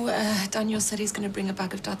 No, Daniel said he's going to bring a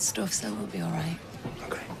bag of Dad's stuff, so we'll be all right.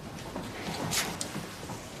 Okay.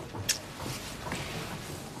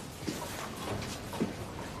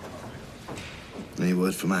 Any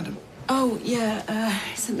word from Adam? Oh, yeah,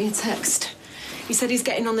 he sent me a text. He said he's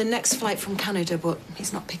getting on the next flight from Canada, but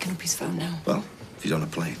he's not picking up his phone now. Well, if he's on a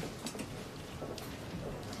plane.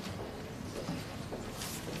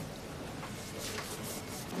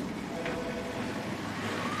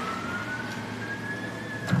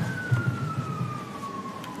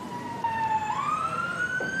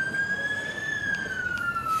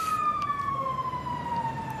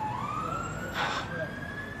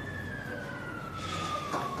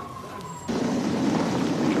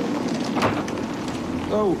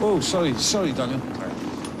 Sorry, Daniel.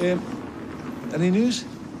 Any news?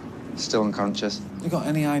 Still unconscious. You got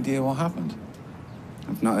any idea what happened?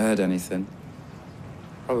 I've not heard anything.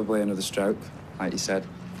 Probably another stroke, like you said.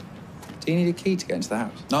 Do you need a key to get into the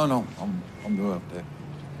house? No, I'm on the way up there.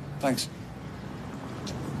 Thanks.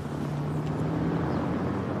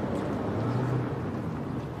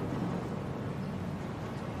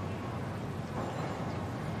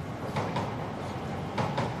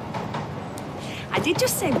 I did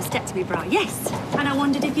just say mastectomy bra, yes. And I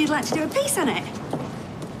wondered if you'd like to do a piece on it.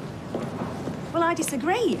 Well, I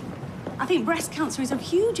disagree. I think breast cancer is of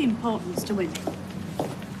huge importance to women.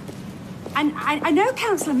 And I know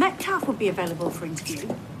Councillor Metcalfe would be available for interview.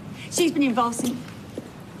 She's been involved in...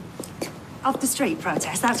 off the street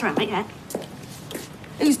protest, that's right, yeah.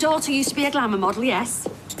 Whose daughter used to be a glamour model, yes.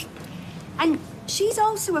 And she's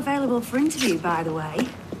also available for interview, by the way.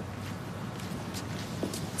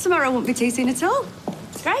 Tomorrow won't be too soon at all.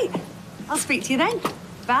 Great. I'll speak to you then.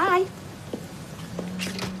 Bye.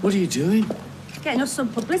 What are you doing? Getting us some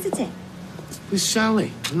publicity. With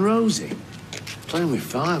Sally and Rosie? Playing with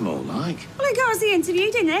fire more like. Well, it got us the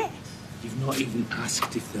interview, didn't it? You've not even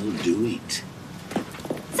asked if they'll do it.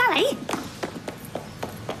 Sally?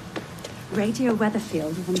 Radio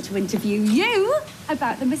Weatherfield want to interview you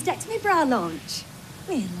about the mastectomy bra launch.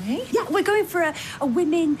 Really? Yeah, we're going for a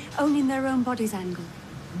women owning their own bodies angle.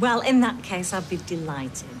 Well, in that case, I'd be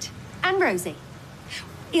delighted. And Rosie.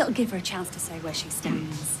 It'll give her a chance to say where she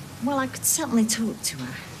stands. Well, I could certainly talk to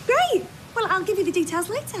her. Great. Well, I'll give you the details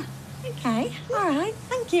later. Okay. All right.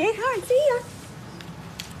 Thank you. All right, see ya.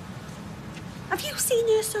 Have you seen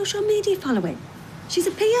her social media following? She's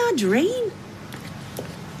a PR dream.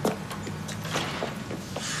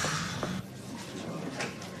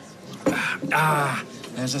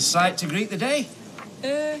 There's a sight to greet the day.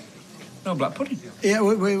 No black pudding. Yeah,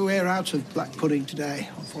 we're out of black pudding today,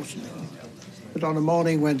 unfortunately. But on a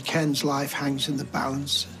morning when Ken's life hangs in the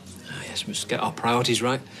balance... Yes, we must get our priorities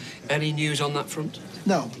right. Any news on that front?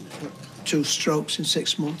 No. 2 strokes in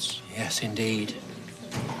 6 months. Yes, indeed.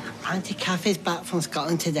 Auntie Kathy's back from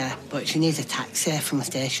Scotland today, but she needs a taxi from the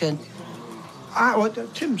station.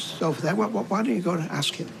 Tim's over there. Why don't you go and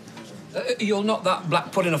ask him? You'll knock that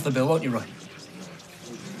black pudding off the bill, won't you, Roy?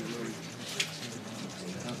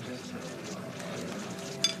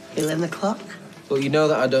 $11. Well, you know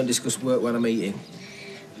that I don't discuss work when I'm eating.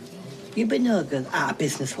 You've been no good at a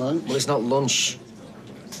business lunch. Well, it's not lunch.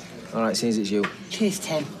 All right, seems it's you. Cheers,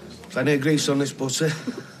 Tim. Plenty of grease on this butter.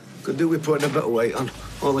 Could do with putting a bit of weight on.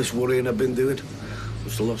 All this worrying I've been doing.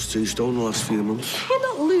 Must have lost 2 stone the last few months. You're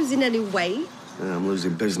not losing any weight. Yeah, I'm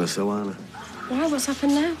losing business, though, aren't I? Why? What's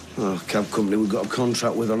happened now? Oh, cab company we've got a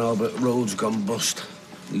contract with on Albert Road's gone bust.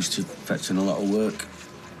 Used to fetching a lot of work.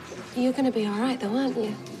 You're going to be all right, though, aren't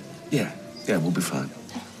you? Yeah, we'll be fine.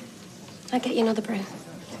 I'll get you another brew.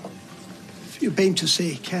 Have you been to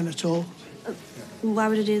see Ken at all? Why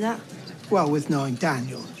would I do that? Well, with knowing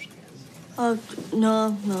Daniel. Oh,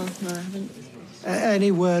 no, I haven't.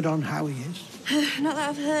 Any word on how he is? Not that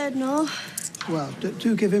I've heard, no. Well,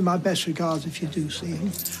 do give him my best regards if you do see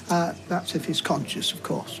him. That's if he's conscious, of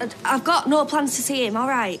course. I've got no plans to see him, all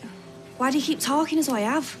right? Why do you keep talking as I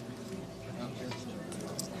have?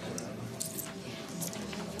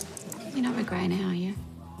 You're not regretting it, are you?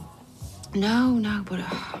 No, but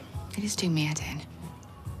it is doing me head in.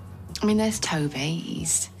 I mean, there's Toby.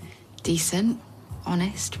 He's decent,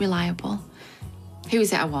 honest, reliable. Who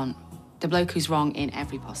is it I want? The bloke who's wrong in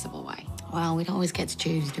every possible way. Well, we don't always get to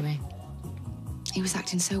choose, do we? He was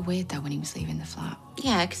acting so weird, though, when he was leaving the flat.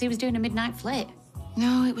 Yeah, because he was doing a midnight flit.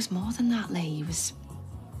 No, it was more than that, Lee. He was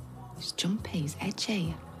jumpy, he was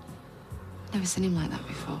edgy. Never seen him like that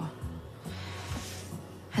before.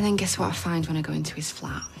 And then guess what I find when I go into his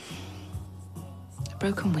flat? A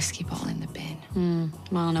broken whiskey bottle in the bin.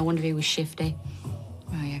 Well, no wonder he was shifty.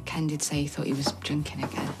 Well, yeah, Ken did say he thought he was drinking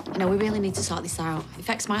again. You know, we really need to sort this out. It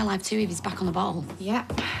affects my life too if he's back on the bottle.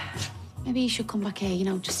 Yep. Maybe he should come back here, you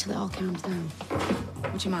know, just till it all calms down.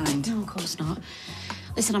 Would you mind? No, of course not.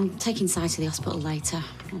 Listen, I'm taking Si to the hospital later.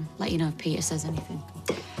 I'll let you know if Peter says anything.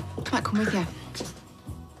 I might come with you.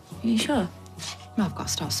 Are you sure? Well, I've got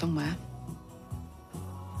to start somewhere.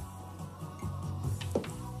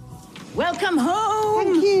 Welcome home.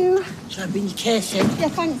 Thank you. Shall I bring your case in? Yeah,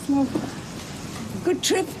 thanks, Mum. Good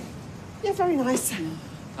trip. Yeah, very nice.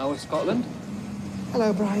 How was Scotland?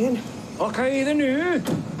 Hello, Brian. Okay, the new.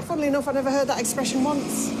 Funnily enough, I never heard that expression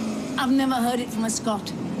once. I've never heard it from a Scot.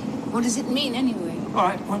 What does it mean, anyway? All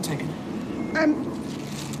right, point taken.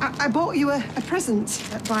 I bought you a present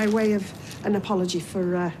by way of an apology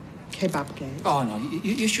for kebab game. Oh, no,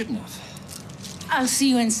 you shouldn't have. I'll see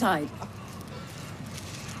you inside.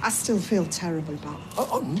 I still feel terrible about it.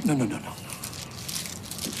 Oh, no.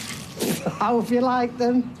 How have you liked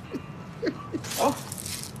them? Oh.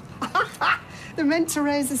 They're meant to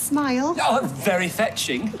raise a smile. Oh, very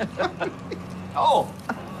fetching. Oh.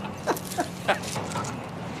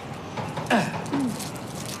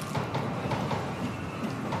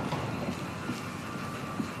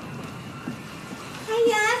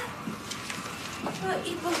 Hiya. What,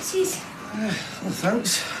 your boxes? Well,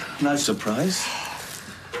 thanks. Nice surprise.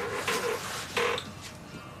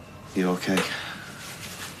 You okay?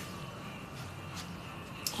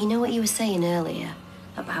 You know what you were saying earlier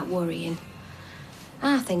about worrying?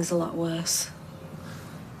 Our thing's a lot worse.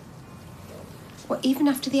 What, even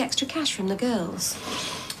after the extra cash from the girls?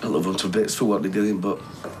 I love them to bits for what they're doing, but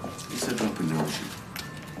it's a drop in the ocean.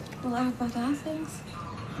 Well, how bad are things?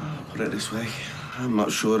 Put it this way, I'm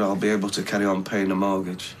not sure I'll be able to carry on paying the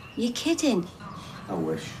mortgage. You're kidding. I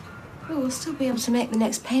wish. Well, we'll still be able to make the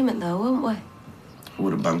next payment, though, won't we? I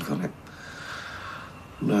wouldn't bank on it.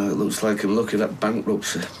 No, it looks like I'm looking at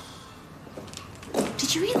bankruptcy.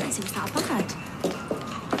 Did you realise it was that bad?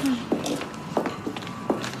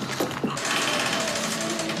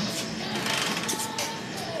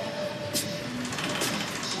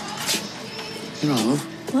 You know,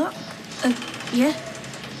 love, What? Yeah?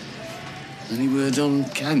 any word on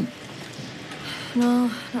Ken? No,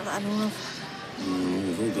 not that I know of.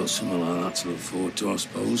 We've all got something like that to look forward to, I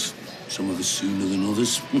suppose. Some of us sooner than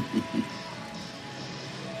others.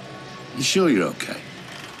 You sure you're okay?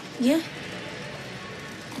 Yeah?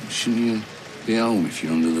 Shouldn't you be home if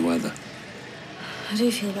you're under the weather? I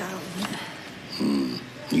do feel better with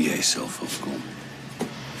it. You get yourself off, go on.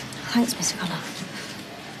 Thanks, Mr. Connor.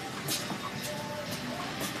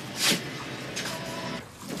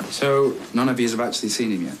 So, none of you have actually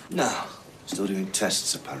seen him yet? No. Still doing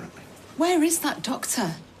tests, apparently. Where is that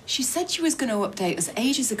doctor? She said she was going to update us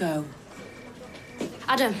ages ago.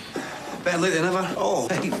 Adam. Better late than ever. Oh,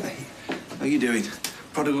 hey, mate. How you doing?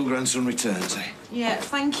 Prodigal grandson returns, eh? Yeah,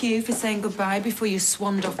 thank you for saying goodbye before you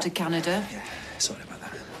swanned off to Canada. Yeah, sorry about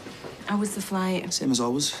that. How was the flight? Same as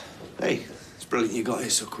always. Hey, it's brilliant you got here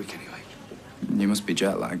so quick anyway. You must be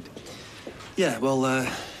jet-lagged. Yeah, well,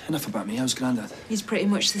 enough about me. How's Grandad? He's pretty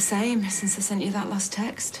much the same since I sent you that last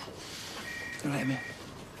text. You all right, Emmy?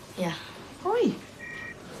 Yeah. Oi,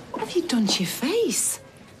 what have you done to your face?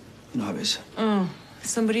 You know how it is. Oh,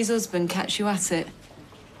 somebody's husband catch you at it.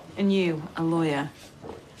 And you, a lawyer.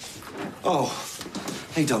 Oh,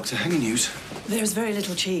 hey, Doctor, any news? There's very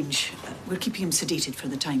little change. We're keeping him sedated for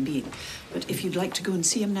the time being. But if you'd like to go and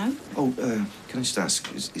see him now? Oh, can I just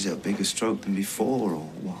ask, is it a bigger stroke than before, or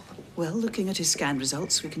what? Well, looking at his scan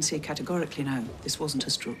results, we can say categorically now this wasn't a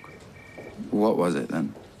stroke. What was it,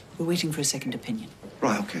 then? We're waiting for a second opinion.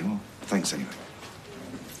 Right, OK, well, thanks anyway.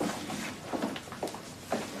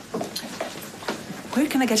 Where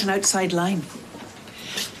can I get an outside line?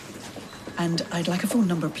 And I'd like a phone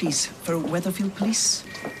number, please, for Weatherfield Police.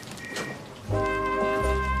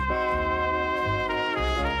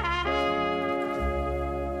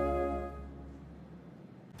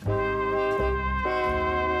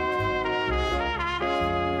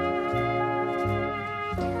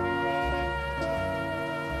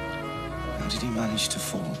 How did he manage to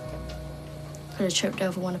fall? Could have tripped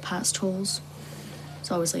over one of Pat's tools. He's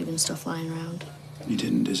always leaving stuff lying around. You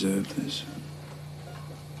didn't deserve this.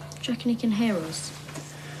 Do you reckon he can hear us?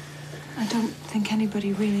 I don't think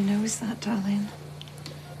anybody really knows that, darling.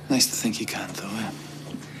 Nice to think you can, though, eh?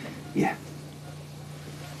 Yeah.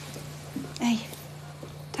 Hey,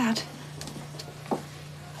 Dad.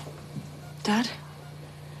 Dad.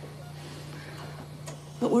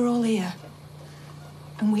 Look, we're all here.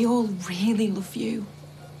 And we all really love you.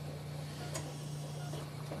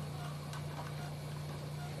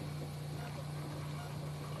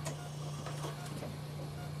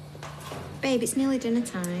 Babe, it's nearly dinner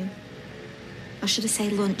time. Or should I say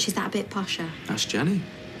lunch? Is that a bit posher? That's Jenny.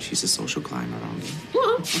 She's a social climber around here.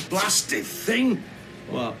 What? Blasted thing!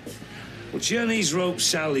 What? Well, Jenny's roped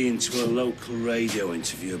Sally into a local radio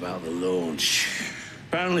interview about the launch.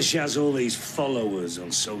 Apparently she has all these followers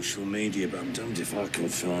on social media, but I'm damned if I can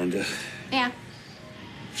find her. Yeah.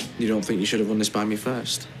 You don't think you should have run this by me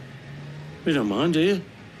first? You don't mind, do you?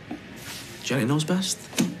 Jenny knows best.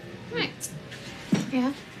 Right.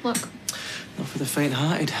 Yeah, look. Not for the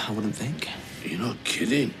faint-hearted, I wouldn't think. You're not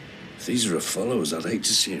kidding. If these are her followers, I'd hate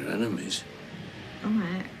to see her enemies. Oh,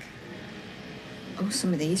 heck. Oh,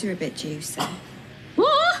 some of these are a bit juicy.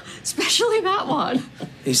 What? Especially that one. Are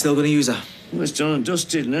you still going to use her? Well, it's done and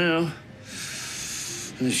dusted now.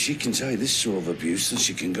 And if she can take this sort of abuse, then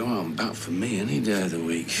she can go out and bat for me any day of the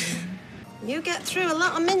week. You get through a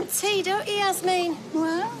lot of mint tea, don't you, Yasmin?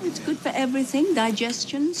 Well, it's good for everything.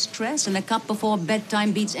 Digestion, stress, and a cup before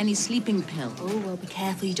bedtime beats any sleeping pill. Oh, well, be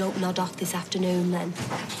careful you don't nod off this afternoon, then.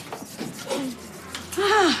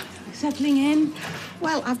 Settling in?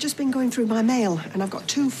 Well, I've just been going through my mail, and I've got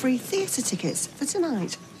 2 free theatre tickets for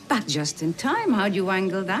tonight. Back just in time. How'd you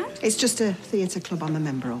wangle that? It's just a theatre club I'm a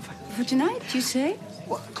member of. For tonight, you say?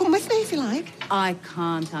 Well, come with me if you like. I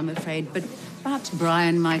can't, I'm afraid, but perhaps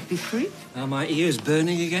Brian might be free. Are my ears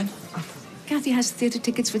burning again? Kathy has theatre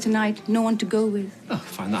tickets for tonight. No one to go with. Oh, I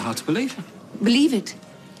find that hard to believe. Believe it.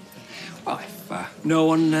 Well, if no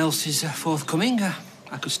one else is forthcoming,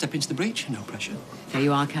 I could step into the breach. No pressure. There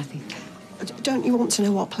you are, Kathy. Don't you want to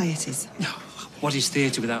know what play it is? No. What is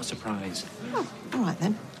theatre without surprise? Oh, all right,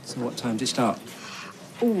 then. So what time does it start?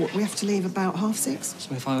 Oh, we have to leave about 6:30.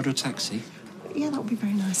 So if I order a taxi? Yeah, that would be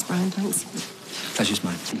very nice, Brian, thanks. Pleasure's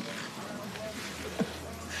mine.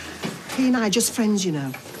 He and I are just friends, you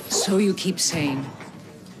know. So you keep saying.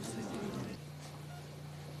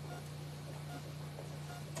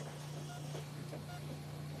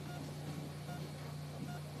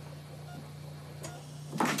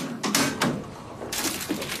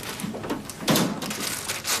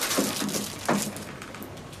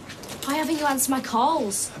 Why haven't you answered my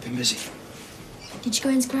calls? I've been busy. Did you go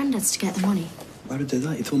into Grandad's to get the money? Why would I do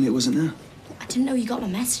that? You told me it wasn't there. I didn't know you got my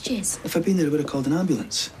messages. If I'd been there, I would have called an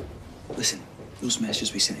ambulance. Listen, those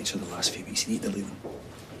messages we sent each other the last few weeks, you need to delete them.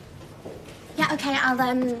 Yeah, okay, I'll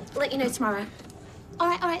let you know tomorrow. All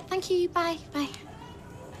right, thank you. Bye.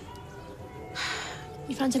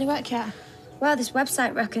 You found any work yet? Well, this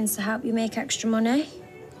website reckons to help you make extra money.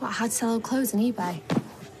 What, how to sell old clothes on eBay?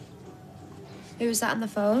 Who was that on the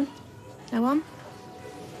phone? No one?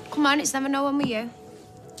 Come on, it's never no one with you.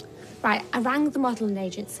 Right, I rang the modelling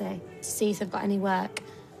agency to see if they've got any work.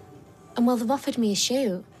 And, well, they've offered me a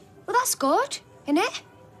shoot. Well, that's good, isn't it?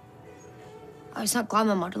 Oh, it's not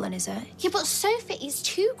glamour modelling, is it? Yeah, but Sophie, it's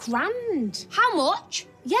 $2,000. How much?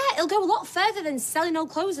 Yeah, it'll go a lot further than selling old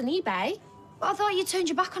clothes on eBay. But I thought you turned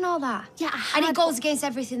your back on all that. Yeah, And it goes against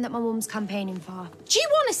everything that my mum's campaigning for. Do you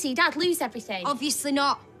want to see Dad lose everything? Obviously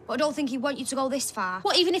not. But I don't think he'd want you to go this far.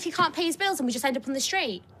 What, even if he can't pay his bills and we just end up on the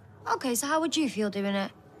street? OK, so how would you feel doing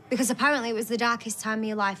it? Because apparently it was the darkest time of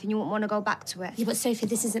your life and you wouldn't want to go back to it. Yeah, but Sophie,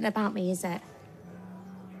 this isn't about me, is it?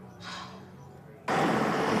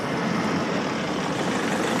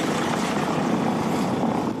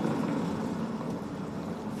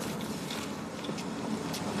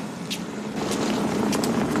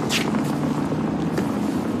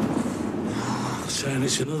 Saying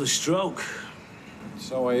it's another stroke.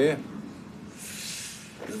 So I hear.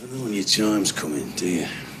 Never know when your time's coming, do you?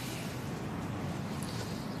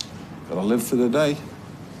 Gotta live for the day.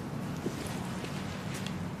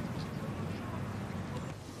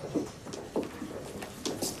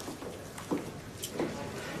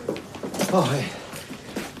 Oh, hey.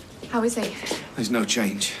 How is he? There's no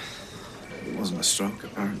change. It wasn't a stroke,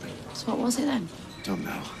 apparently. So what was it then? Don't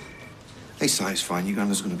know. Hey, Si, it's fine. Your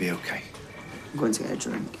granddad's going to be okay. I'm going to get a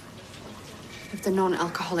drink. Of the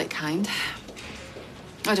non-alcoholic kind.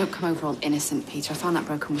 I don't come over all innocent, Peter. I found that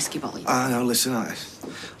broken whiskey bottle. No, listen,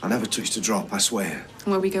 I never touched a drop, I swear. And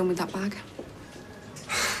where are we going with that bag?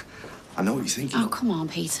 I know what you're thinking. Oh, come on,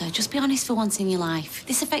 Peter. Just be honest for once in your life.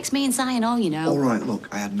 This affects me and Si and all, you know. All right, look,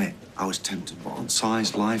 I admit, I was tempted, but on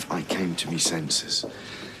Si's life, I came to me senses.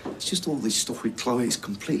 It's just all this stuff with Chloe, it's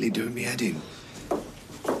completely doing me head in.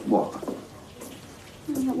 What?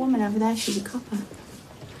 That woman over there, she's a copper.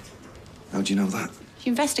 How do you know that? She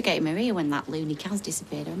investigated Maria when that loony Kaz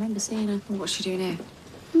disappeared. I remember seeing her. What's she doing here?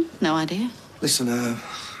 No idea. Listen, I'm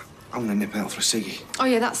gonna nip out for a ciggy. Oh,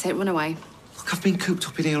 yeah, that's it. Run away. Look, I've been cooped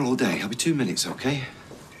up in here all day. I'll be 2 minutes, OK?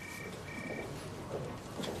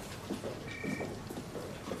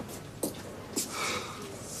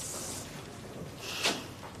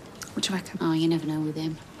 What do you reckon? Oh, you never know with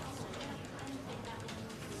him.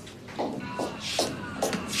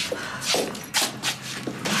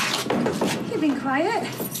 You've been quiet.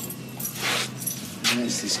 Yeah,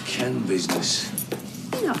 it's this Ken business.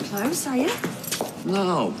 You're not close, are you?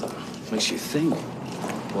 No, makes you think.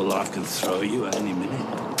 What life can throw you at any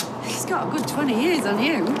minute. He's got a good 20 years on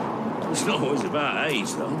you. It's not always about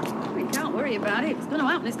age, though. You can't worry about it. If it's going to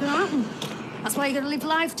happen, it's going to happen. That's why you've got to live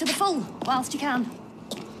life to the full, whilst you can.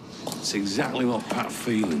 It's exactly what Pat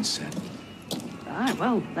Phelan said. Right,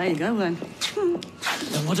 well, there you go, then.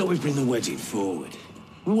 Now, why don't we bring the wedding forward?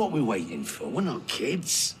 Well, what are we waiting for? We're not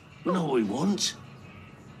kids. We know what we want.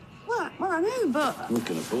 Well, I know, but... We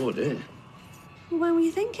can afford it. When were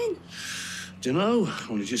you thinking? Dunno.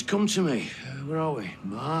 Only just come to me. Where are we?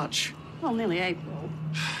 March? Well, nearly April.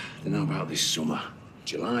 Don't know about this summer.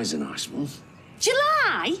 July's a nice month.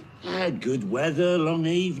 July? Yeah, good weather, long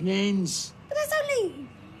evenings. But that's only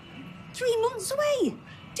 3 months away.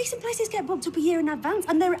 Decent places get booked up a year in advance,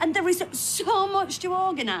 and there is so much to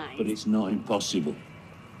organise. But it's not impossible.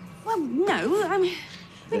 Well, no, I mean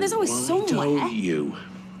there's always Why somewhere. don't you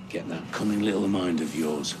get that cunning little mind of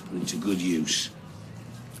yours, put it to good use,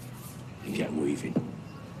 and get weaving?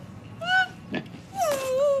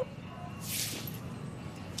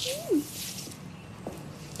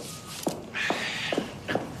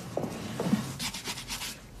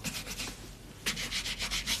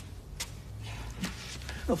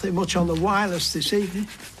 Nothing much on the wireless this evening.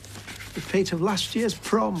 Repeat of last year's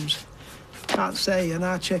proms. Can't say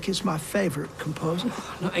Janacek is my favourite composer.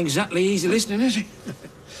 Not exactly easy listening, is it?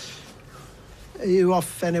 Are you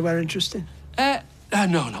off anywhere interesting? No,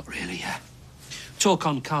 not really. Talk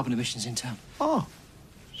on carbon emissions in town. Oh,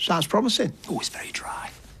 sounds promising. Oh, it's very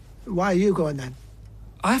dry. Why are you going then?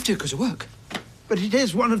 I have to because of work. But it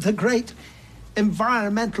is one of the great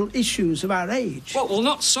environmental issues of our age. Well, we'll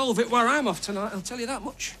not solve it where I'm off tonight, I'll tell you that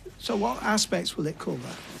much. So what aspects will it cover?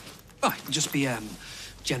 Oh, it'll just be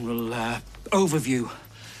general overview.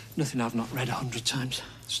 Nothing I've not read 100 times.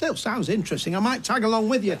 Still sounds interesting. I might tag along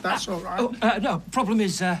with you if that's all right. No, problem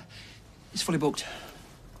is, it's fully booked.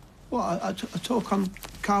 What, a talk on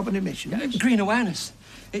carbon emissions? Green awareness.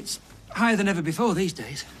 It's higher than ever before these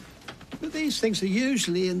days. But these things are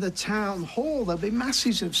usually in the town hall. There'll be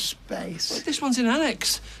masses of space. This one's in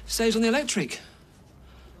annex. Stays on the electric.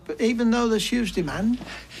 But even though there's huge demand?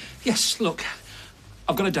 Yes, look.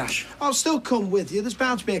 I've got a dash. I'll still come with you. There's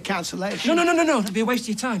bound to be a cancellation. No. It'd be a waste of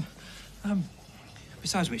your time.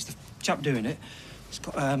 Besides which, the chap doing it, he's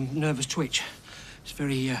got nervous twitch. It's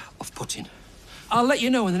very off-putting. I'll let you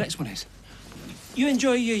know when the next one is. You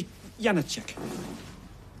enjoy your Janacek.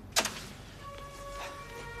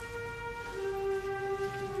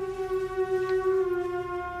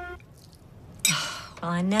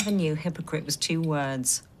 Well, I never knew hypocrite was 2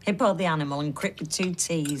 words. Hippo the animal and crit with 2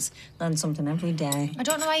 T's. Learn something every day. I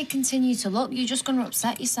don't know why you continue to look. You're just going to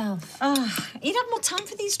upset yourself. You'd have more time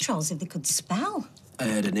for these trolls if they could spell. I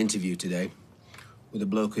had an interview today with a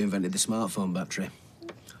bloke who invented the smartphone battery.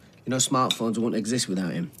 You know, smartphones wouldn't exist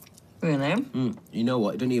without him. Really? You know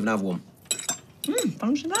what? He doesn't even have one.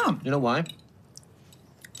 Fancy that. You know why?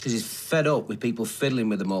 Because he's fed up with people fiddling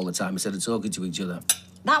with them all the time instead of talking to each other.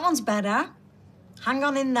 That one's better. Hang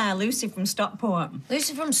on in there, Lucy from Stockport.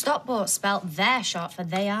 Lucy from Stockport spelt they're short for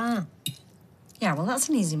they are. Yeah, well, that's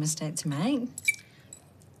an easy mistake to make.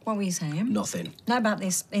 What were you saying? Nothing. Not about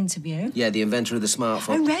this interview. Yeah, the inventor of the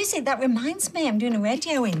smartphone. Oh, Rosie, that reminds me. I'm doing a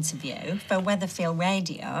radio interview for Weatherfield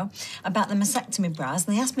Radio about the mastectomy bras,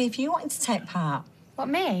 and they asked me if you wanted to take part. What,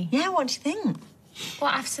 me? Yeah, what do you think?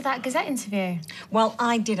 What, after that Gazette interview? Well,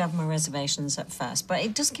 I did have my reservations at first, but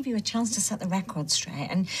it does give you a chance to set the record straight,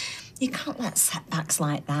 and you can't let setbacks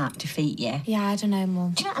like that defeat you. Yeah, I don't know,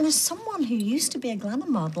 Mum. Do you know, and as someone who used to be a glamour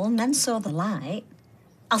model and then saw the light,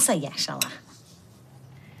 I'll say yes, shall I?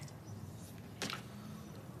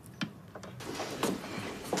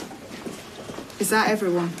 Is that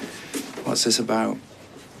everyone? What's this about?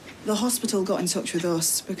 The hospital got in touch with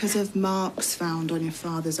us because of marks found on your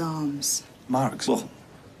father's arms. Marks? Well,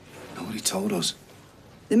 nobody told us.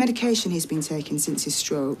 The medication he's been taking since his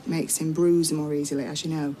stroke makes him bruise more easily, as you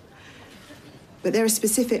know. But there are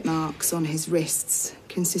specific marks on his wrists,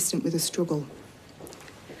 consistent with a struggle.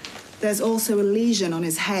 There's also a lesion on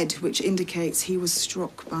his head, which indicates he was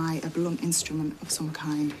struck by a blunt instrument of some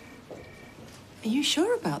kind. Are you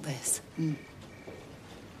sure about this?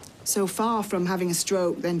 So far from having a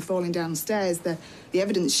stroke, then falling downstairs, the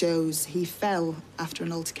evidence shows he fell after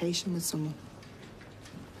an altercation with someone.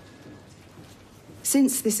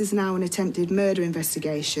 Since this is now an attempted murder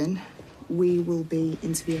investigation, we will be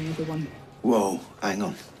interviewing everyone. Whoa, hang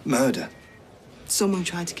on. Murder? Someone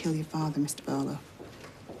tried to kill your father, Mr. Barlow.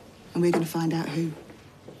 And we're going to find out who.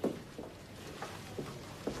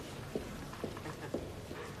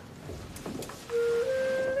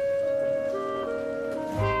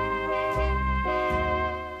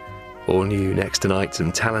 All new next tonight,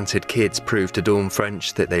 some talented kids prove to Dawn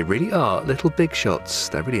French that they really are little big shots.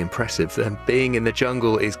 They're really impressive. And being in the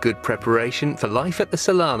jungle is good preparation for life at the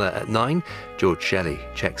Solana at 9. George Shelley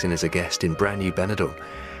checks in as a guest in brand new Benidorm.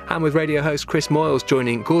 And with radio host Chris Moyles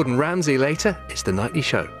joining Gordon Ramsay later, it's The Nightly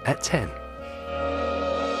Show at 10.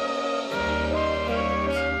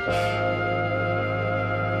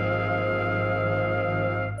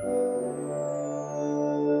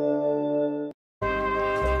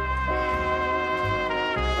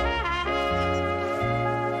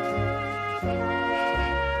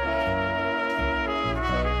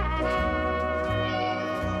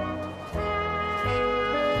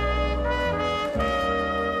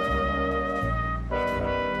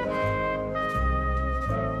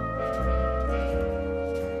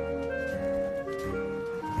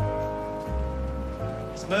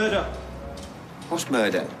 Murder. What's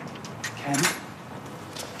murder? Ken.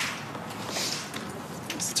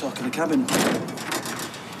 It's the talk of the cabin.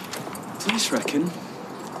 Police reckon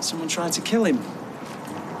someone tried to kill him.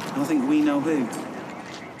 And I think we know who.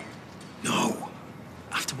 No.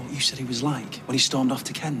 After what you said he was like when he stormed off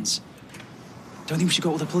to Ken's. Don't think we should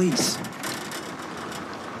go to the police.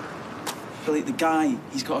 Billy, the guy,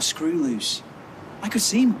 he's got a screw loose. I could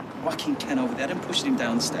see him whacking Ken over the head and pushing him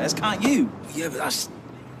downstairs, can't you? Yeah, but that's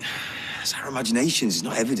our imaginations, it's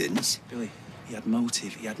not evidence. Billy, he had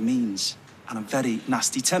motive, he had means, and a very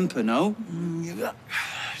nasty temper, no? Yeah, but that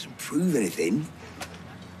doesn't prove anything.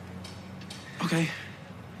 OK,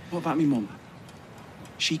 what about me mum?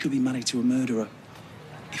 She could be married to a murderer.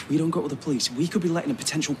 If we don't go to the police, we could be letting a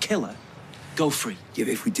potential killer go free. Yeah,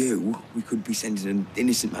 but if we do, we could be sending an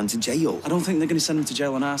innocent man to jail. I don't think they're going to send him to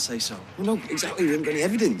jail on our say-so. Well, no, exactly, we haven't got any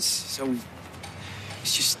evidence, so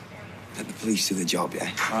it's just let the police do their job,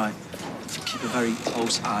 yeah? Right. Keep a very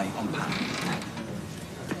close eye on Pat.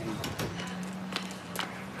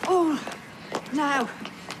 Oh, now,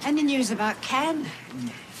 any news about Ken?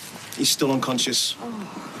 He's still unconscious.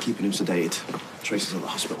 Keeping him sedated. Tracy's at the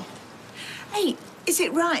hospital. Hey, is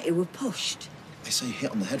it right he were pushed? They say he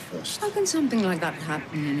hit on the head first. How can something like that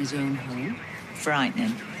happen in his own home?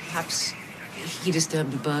 Frightening. Perhaps he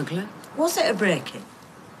disturbed a burglar? Was it a break-in?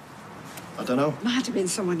 I don't know. Might have been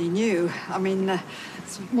someone he knew. I mean,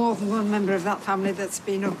 there's more than one member of that family that's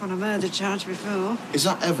been up on a murder charge before. Is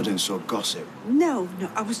that evidence or gossip? No,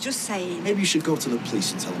 I was just saying. Maybe you should go to the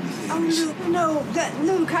police and tell them your theories. Oh, no,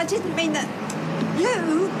 Luke, I didn't mean that.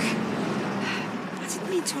 Luke! I didn't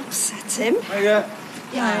mean to upset him. Hiya.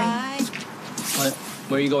 Yeah.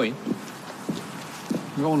 Where are you going?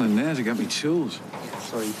 I'm going in there to get me tools.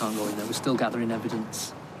 Sorry, you can't go in there. We're still gathering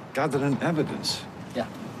evidence. Gathering evidence? Yeah.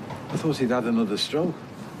 I thought he'd had another stroke.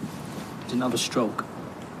 He didn't have a stroke.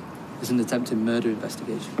 It's an attempted murder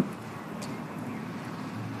investigation.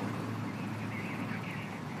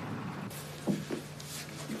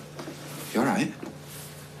 You all right?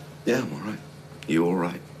 Yeah, I'm all right. You all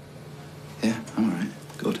right? Yeah, I'm all right.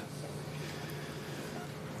 Good.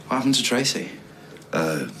 What happened to Tracy?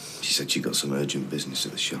 She said she got some urgent business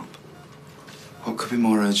at the shop. What could be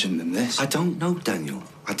more urgent than this? I don't know, Daniel.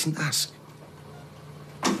 I didn't ask.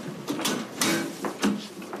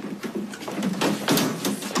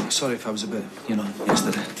 Sorry if I was a bit,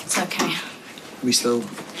 yesterday. It's okay. We still...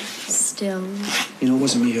 Still. it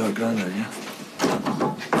wasn't me, your granddad, yeah?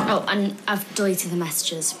 Oh, and I've deleted the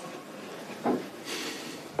messages.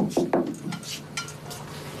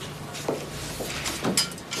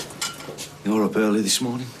 You were up early this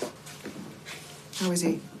morning? How is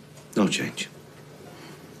he? No change.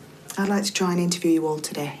 I'd like to try and interview you all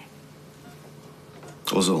today.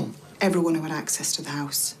 Us all? Everyone who had access to the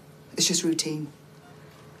house. It's just routine.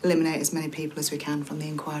 Eliminate as many people as we can from the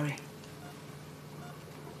inquiry.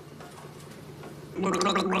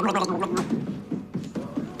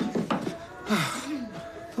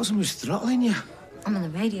 Thought someone was throttling you. I'm on the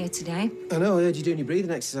radio today. I know, I heard you doing your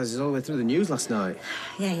breathing exercises all the way through the news last night.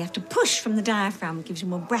 Yeah, you have to push from the diaphragm. It gives you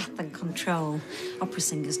more breath and control. Opera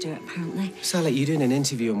singers do it, apparently. Sound like you're doing an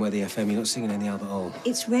interview on Weather FM. You're not singing any Albert Hall.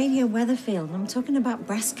 It's Radio Weatherfield. I'm talking about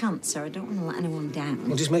breast cancer. I don't want to let anyone down.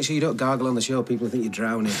 Well, just make sure you don't gargle on the show. People think you're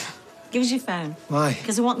drowning. Give us your phone. Why?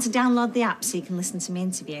 Because I want to download the app so you can listen to my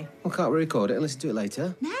interview. Well, can't we record it and listen to it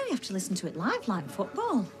later? No, you have to listen to it live, like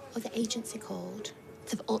football. Oh, the agency called.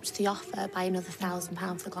 They've upped the offer by another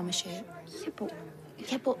 £1,000 for the glamour shoot.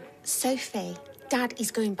 Yeah, but Sophie, Dad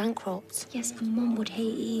is going bankrupt. Yes, and Mum would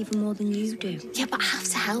hate it even more than you do. Yeah, but I have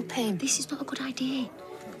to help him. This is not a good idea.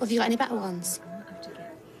 Well, have you got any better ones?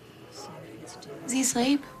 Is he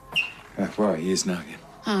asleep? Well, he is now, yeah.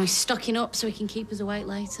 Oh, he's stocking up so he can keep us awake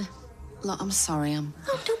later. Look, I'm sorry,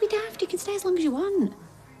 Oh, don't be daft. You can stay as long as you want.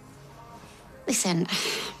 Listen,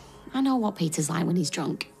 I know what Peter's like when he's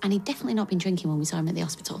drunk, and he'd definitely not been drinking when we saw him at the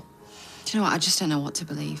hospital. Do you know what? I just don't know what to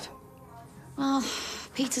believe. Well,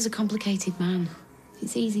 Peter's a complicated man.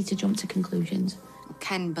 It's easy to jump to conclusions.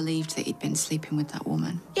 Ken believed that he'd been sleeping with that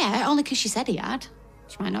woman. Yeah, only because she said he had.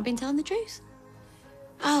 She might not have been telling the truth.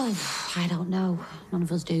 Oh, I don't know. None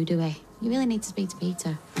of us do we? You really need to speak to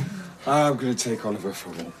Peter. I'm going to take Oliver for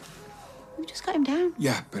a walk. We just got him down.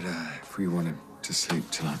 Yeah, but if we want him to sleep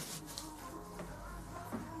tonight.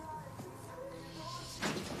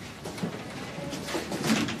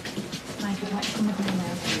 Mike, I'd like to come with me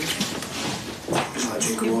now, please. Would you like a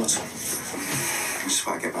drink of water? Just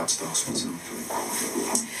before I get back to the hospital.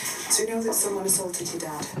 So you know that someone assaulted your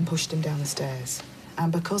dad and pushed him down the stairs?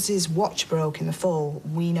 And because his watch broke in the fall,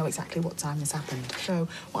 we know exactly what time this happened. So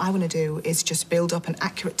what I want to do is just build up an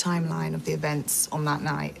accurate timeline of the events on that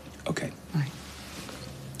night. OK. Right.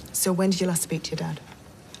 So when did you last speak to your dad?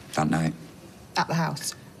 That night? At the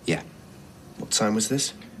house? Yeah. What time was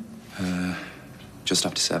this? Just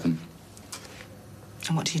after 7.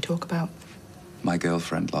 And what did you talk about? My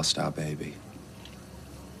girlfriend lost our baby.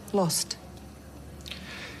 Lost?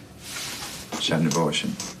 She had an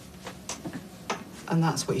abortion. And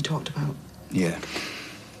that's what you talked about? Yeah.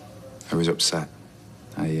 I was upset.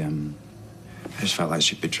 I just felt like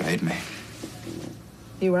she'd betrayed me.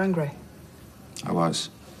 You were angry? I was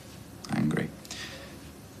angry.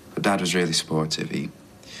 But Dad was really supportive. He,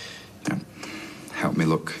 helped me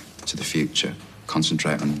look to the future,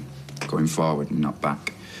 concentrate on going forward and not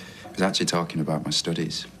back. He was actually talking about my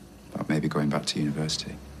studies, about maybe going back to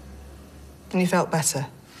university. And you felt better?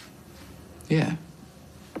 Yeah.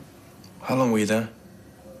 How long were you there?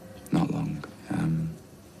 Not long.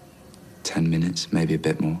 10 minutes, maybe a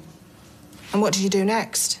bit more. And what did you do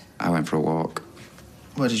next? I went for a walk.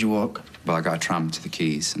 Where did you walk? Well, I got a tram to the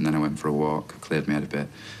quays, and then I went for a walk, cleared my head a bit,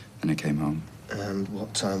 then I came home. And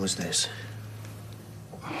what time was this?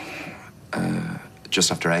 Just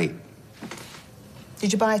after 8.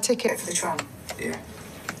 Did you buy a ticket for the tram? Yeah.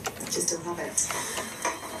 Do you still have it?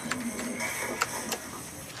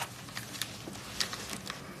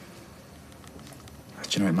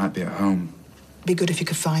 Do you know, it might be at home. Be good if you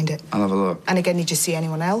could find it. I'll have a look. And again, did you see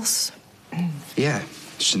anyone else? Yeah,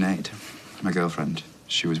 Sinead, my girlfriend.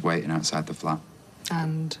 She was waiting outside the flat.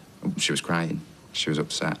 And? She was crying. She was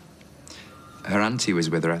upset. Her auntie was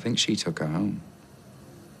with her. I think she took her home.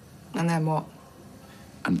 And then what?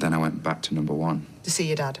 And then I went back to number 1. To see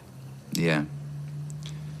your dad? Yeah.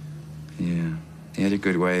 Yeah. He had a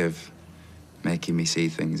good way of making me see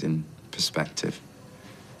things in perspective.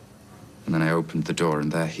 And then I opened the door,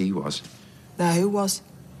 and there he was. There who was?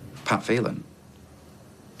 Pat Phelan.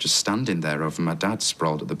 Just standing there over my dad,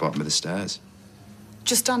 sprawled at the bottom of the stairs.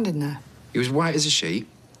 Just standing there? He was white as a sheet.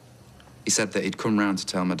 He said that he'd come round to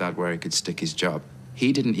tell my dad where he could stick his job.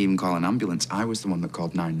 He didn't even call an ambulance. I was the one that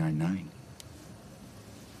called 999.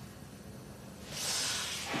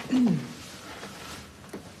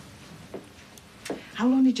 How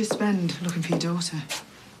long did you spend looking for your daughter?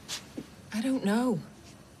 I don't know.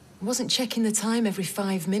 I wasn't checking the time every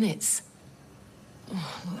 5 minutes.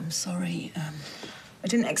 Oh, look, I'm sorry. I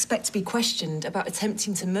didn't expect to be questioned about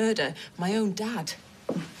attempting to murder my own dad.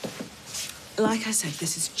 Like I said,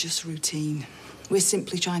 this is just routine. We're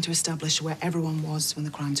simply trying to establish where everyone was when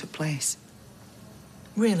the crime took place.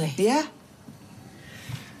 Really? Yeah.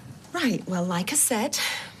 Right, well, like I said,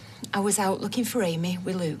 I was out looking for Amy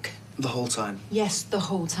with Luke. The whole time? Yes, the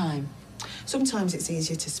whole time. Sometimes it's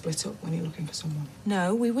easier to split up when you're looking for someone.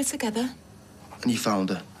 No, we were together. And you found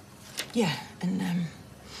her? Yeah, and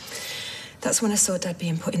that's when I saw Dad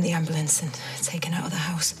being put in the ambulance and taken out of the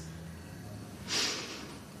house.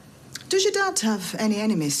 Does your dad have any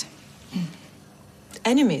enemies?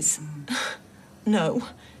 Enemies? No.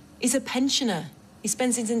 He's a pensioner. He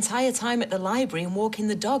spends his entire time at the library and walking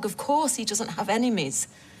the dog. Of course he doesn't have enemies.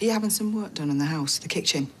 Are you having some work done in the house, the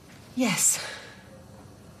kitchen? Yes.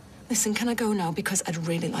 Listen, can I go now? Because I'd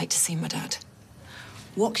really like to see my dad.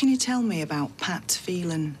 What can you tell me about Pat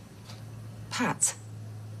Phelan? Pat?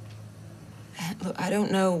 Look, I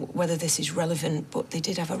don't know whether this is relevant, but they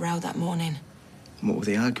did have a row that morning. What were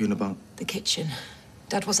they arguing about? The kitchen.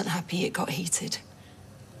 Dad wasn't happy it got heated.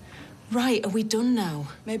 Right, are we done now?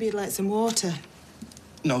 Maybe you'd like some water.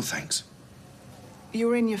 No, thanks. You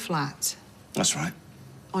were in your flat. That's right.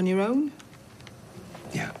 On your own?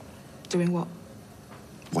 Yeah. Doing what?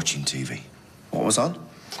 Watching TV. What was on?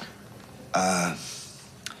 I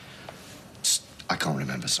can't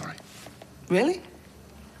remember, sorry. Really?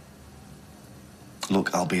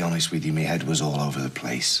 Look, I'll be honest with you, my head was all over the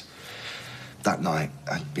place. That night,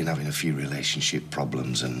 I'd been having a few relationship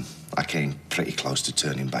problems and I came pretty close to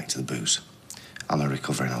turning back to the booze. I'm a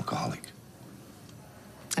recovering alcoholic.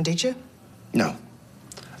 And did you? No.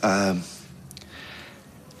 I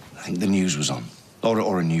think the news was on.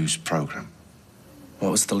 Or a news programme.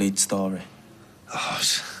 What was the lead story? Oh,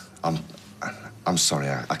 I'm sorry,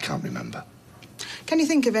 I can't remember. Can you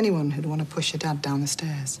think of anyone who'd want to push your dad down the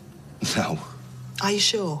stairs? No. Are you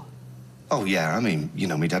sure? Oh, yeah, I mean, you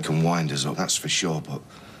know, my dad can wind us up, that's for sure, but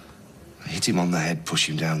hit him on the head, push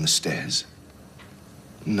him down the stairs?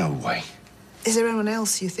 No way. Is there anyone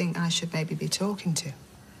else you think I should maybe be talking to?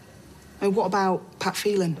 I mean, what about Pat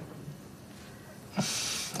Phelan?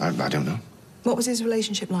 I don't know. What was his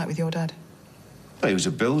relationship like with your dad? Well, he was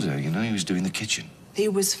a builder, you know, he was doing the kitchen. He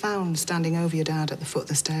was found standing over your dad at the foot of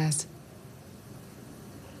the stairs.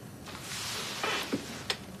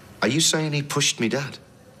 Are you saying he pushed me dad?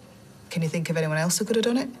 Can you think of anyone else who could have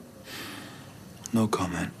done it? No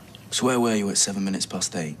comment. So where were you at 7 minutes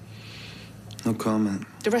past 8? No comment.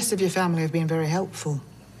 The rest of your family have been very helpful.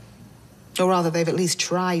 Or rather, they've at least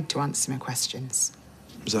tried to answer my questions.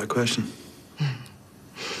 Was that a question? Oh,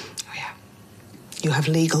 yeah. You have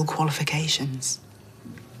legal qualifications.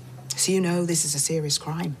 So you know this is a serious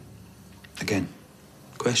crime. Again,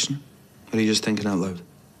 question? Or are you just thinking out loud?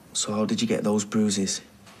 So how did you get those bruises?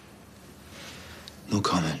 No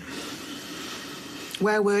comment.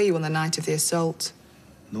 Where were you on the night of the assault?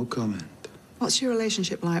 No comment. What's your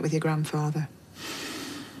relationship like with your grandfather?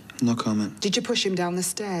 No comment. Did you push him down the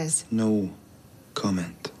stairs? No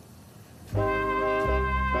comment.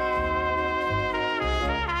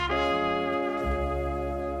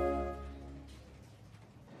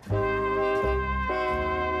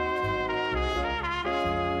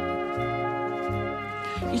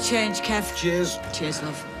 You changed, Kev. Cheers. Cheers,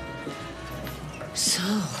 love. So,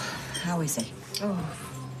 how is he? Oh,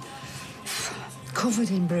 covered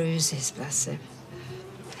in bruises, bless him.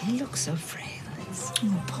 He looks so frail.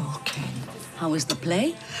 Oh, poor Ken. How was the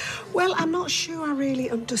play? Well, I'm not sure I really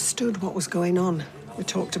understood what was going on. We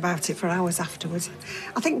talked about it for hours afterwards.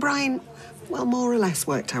 I think Brian, well, more or less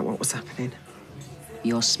worked out what was happening.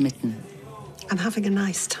 You're smitten. I'm having a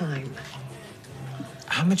nice time.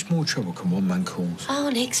 How much more trouble can one man cause? Oh,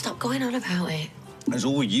 Nick, stop going on about it. That's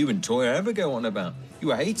all you and Toya ever go on about. You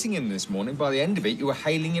were hating him this morning. By the end of it, you were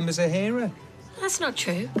hailing him as a hero. That's not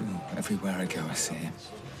true. Everywhere I go, I see him.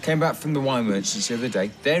 Came back from the wine merchants the other day.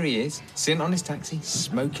 There he is, sitting on his taxi,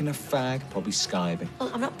 smoking a fag, probably skiving. Well,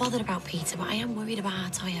 I'm not bothered about Peter, but I am worried about our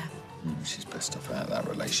Toya. She's best off out of that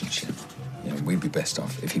relationship. You know, we'd be best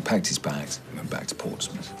off if he packed his bags and went back to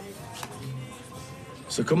Portsmouth.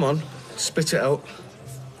 So come on, spit it out.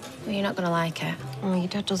 Well, you're not going to like it. Oh, your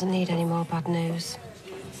dad doesn't need any more bad news.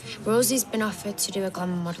 Rosie's been offered to do a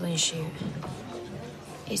glamour modelling shoot.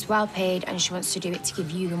 It's well paid and she wants to do it to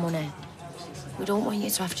give you the money. We don't want you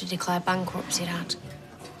to have to declare bankruptcy, Dad.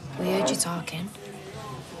 We heard you talking.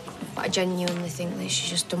 But I genuinely think that she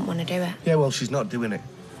just doesn't want to do it. Yeah, well, she's not doing it.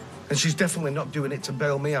 And she's definitely not doing it to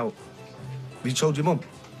bail me out. Have you told your mum?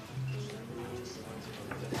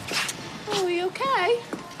 Oh, are you okay?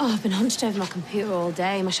 Oh, I've been hunched over my computer all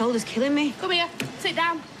day. My shoulder's killing me. Come here. Sit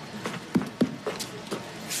down.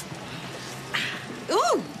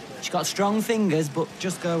 Ooh! She's got strong fingers, but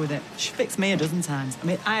just go with it. She fixed me a dozen times. I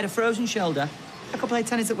mean, I had a frozen shoulder. I could play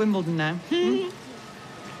tennis at Wimbledon now. What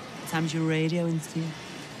time's your radio interview?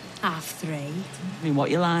 3:30. I mean,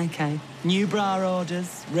 what you like, eh? New bra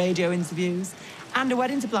orders, radio interviews, and a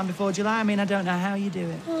wedding to plan before July. I mean, I don't know how you do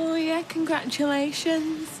it. Oh, yeah,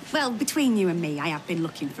 congratulations. Well, between you and me, I have been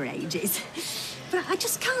looking for ages. But I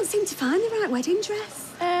just can't seem to find the right wedding dress.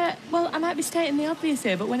 Well, I might be stating the obvious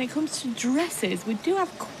here, but when it comes to dresses, we do have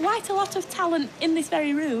quite a lot of talent in this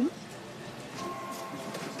very room.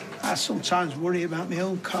 I sometimes worry about my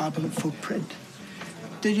own carbon footprint.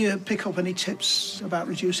 Did you pick up any tips about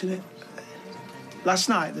reducing it? Last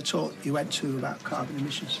night, the talk you went to about carbon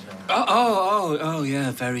emissions. Oh,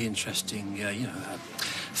 yeah, very interesting.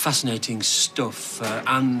 Fascinating stuff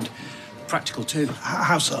and practical too.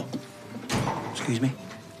 How so? Excuse me?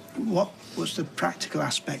 What was the practical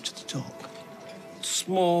aspect of the talk?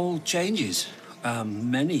 Small changes.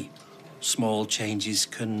 Many small changes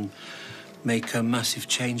can make a massive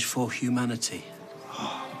change for humanity.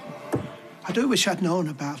 I do wish I'd known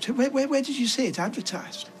about it. Where did you see it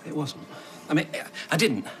advertised? It wasn't. I mean, I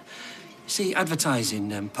didn't. See,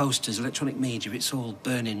 advertising, posters, electronic media, it's all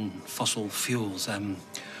burning fossil fuels.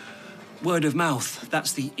 Word of mouth,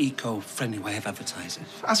 that's the eco-friendly way of advertising.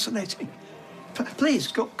 Fascinating. Please,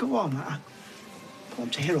 go on. I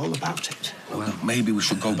want to hear all about it. Well, maybe we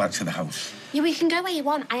should go back to the house. Yeah, we can go where you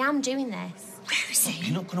want. I am doing this. Where is he?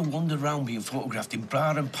 You're not going to wander around being photographed in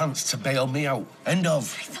bra and pants to bail me out. End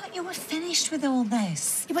of. I thought you were finished with all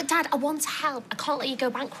this. Yeah, but Dad, I want to help. I can't let you go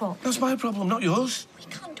bankrupt. That's my problem, not yours. We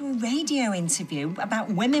can't do a radio interview about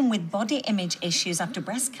women with body image issues after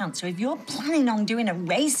breast cancer if you're planning on doing a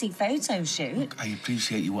racy photo shoot. Look, I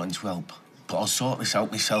appreciate you wanting to help, but I'll sort this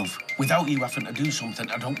out myself. Without you having to do something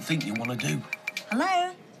I don't think you want to do.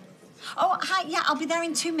 Hello? Oh, hi, yeah, I'll be there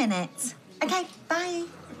in 2 minutes. OK, bye.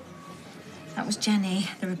 That was Jenny,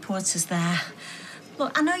 the reporter's there.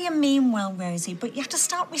 Look, I know you mean well, Rosie, but you have to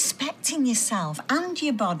start respecting yourself and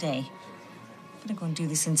your body. I'm gonna go and do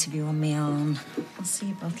this interview on my own. I'll see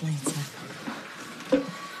you both later.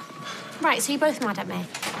 Right, so you're both mad at me?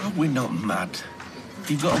 Oh, we're not mad.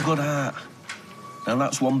 You've got a good heart. Now,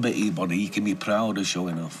 that's one bit of your body you can be proud of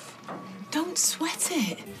showing off. Don't sweat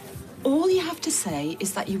it. All you have to say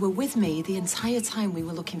is that you were with me the entire time we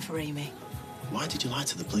were looking for Amy. Why did you lie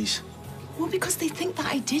to the police? Well, because they think that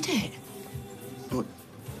I did it. But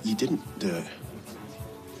you didn't do it.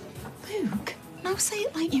 Luke, now say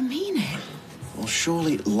it like you mean it. Well,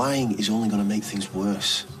 surely lying is only going to make things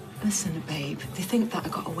worse. Listen, babe, they think that I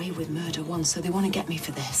got away with murder once, so they want to get me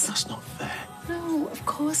for this. That's not fair. No, of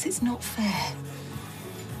course it's not fair.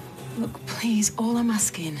 Look, please, all I'm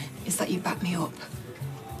asking is that you back me up.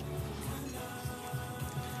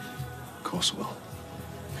 Of course I will.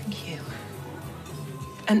 Thank you.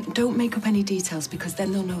 And don't make up any details, because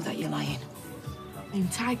then they'll know that you're lying. I mean,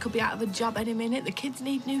 Ty could be out of the job any minute. The kids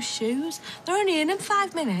need new shoes. They're only in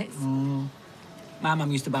 5 minutes. My mum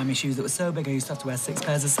used to buy me shoes that were so big I used to have to wear 6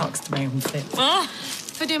 pairs of socks to make them fit. Oh,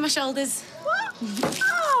 for doing my shoulders. What?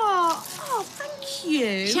 Oh, thank you.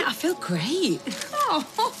 Yeah, I feel great.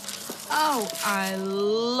 Oh, I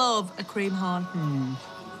love a cream horn.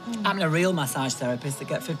 I'm a real massage therapist that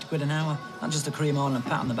get 50 quid an hour, not just a cream horn and a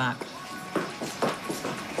pat on the back.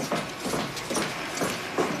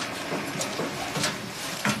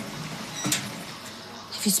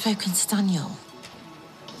 Have you spoken to Daniel?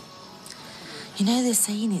 You know they're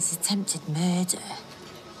saying it's attempted murder.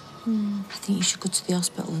 I think you should go to the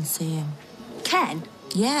hospital and see him. Ken?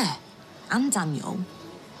 Yeah, and Daniel.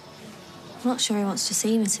 I'm not sure he wants to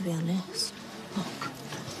see me, to be honest. Look,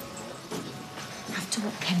 after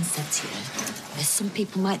what Ken said to you, some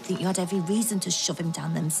people might think you had every reason to shove him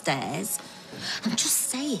down them stairs. I'm just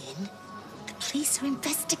saying, the police are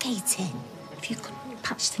investigating. If you could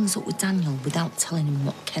patch things up with Daniel without telling him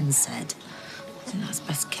what Ken said, I think that's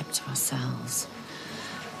best kept to ourselves.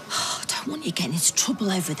 I don't want you getting into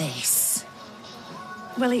trouble over this.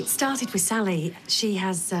 Well, it started with Sally. She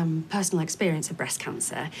has personal experience of breast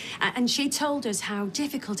cancer, and she told us how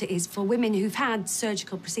difficult it is for women who've had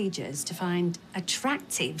surgical procedures to find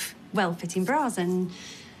attractive, well-fitting bras, and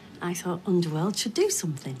I thought Underworld should do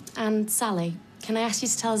something. And Sally, can I ask you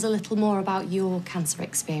to tell us a little more about your cancer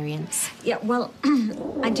experience? Yeah, well,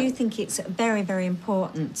 I do think it's very, very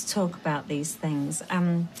important to talk about these things.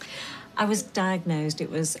 I was diagnosed,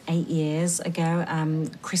 it was 8 years ago,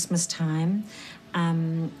 Christmas time.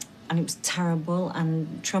 And it was a terrible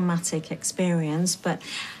and traumatic experience, but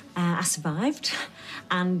I survived.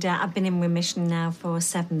 And I've been in remission now for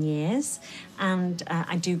 7 years. And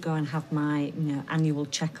I do go and have my annual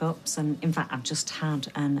checkups. And in fact, I've just had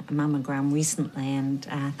a mammogram recently, and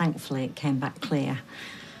thankfully it came back clear.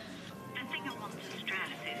 The thing I want to stress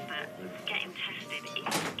is that getting tested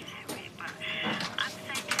is scary, but I'd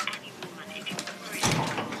say to any woman, if you're worried at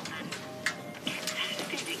all, then get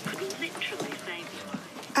tested. It could literally save your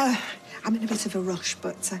life. I'm in a bit of a rush,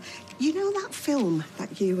 but you know that film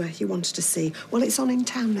that you wanted to see? Well, it's on in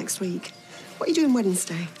town next week. What are you doing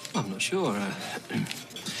Wednesday? I'm not sure.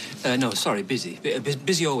 No, sorry, busy.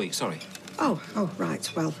 Busy all week, sorry. Oh, right,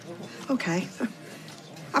 well, OK.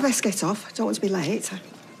 I best get off. Don't want to be late.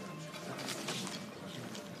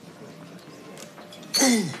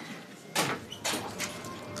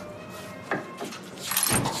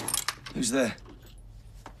 Who's there?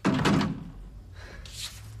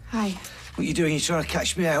 Hi. What are you doing? You trying to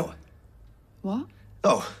catch me out? What?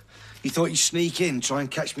 Oh, you thought you'd sneak in, try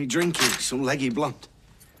and catch me drinking, some leggy blonde.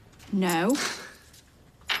 No.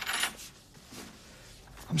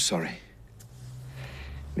 I'm sorry.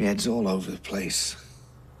 My head's all over the place.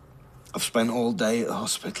 I've spent all day at the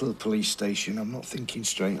hospital, the police station. I'm not thinking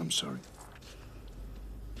straight, I'm sorry.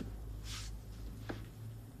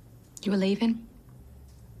 You were leaving?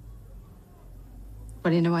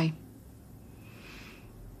 Running away?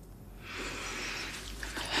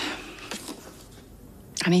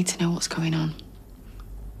 I need to know what's going on.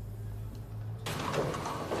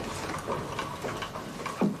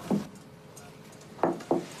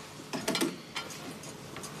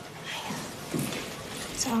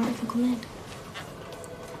 Is it all right if I come in?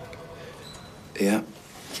 Yeah.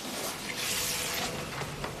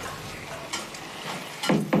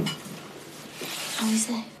 How is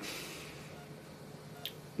it?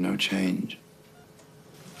 No change.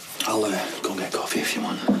 I'll go and get coffee if you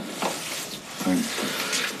want.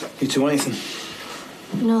 Thanks. You two want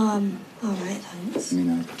anything? No, I'm all right, thanks. Me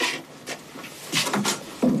neither.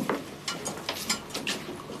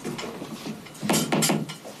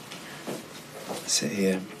 Sit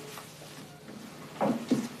here.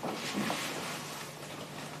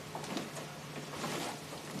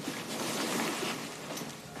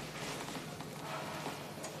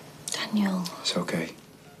 Daniel. It's okay.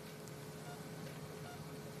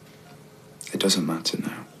 It doesn't matter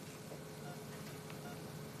now.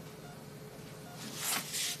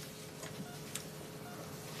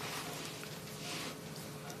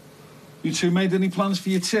 You two made any plans for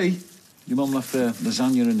your tea? Your mum left the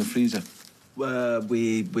lasagna in the freezer.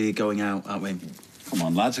 We're going out, aren't we? Come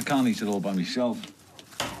on, lads, I can't eat it all by myself.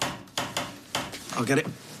 I'll get it.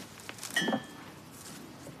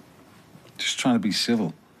 Just trying to be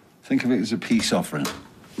civil. Think of it as a peace offering.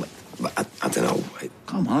 But I don't know.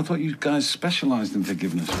 Come on, I thought you guys specialised in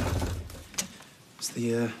forgiveness. It's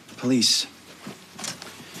the police.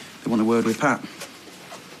 They want a word with Pat.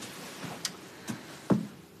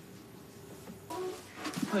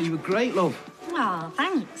 Oh, you were great, love. Oh,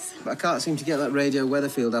 thanks. But I can't seem to get that Radio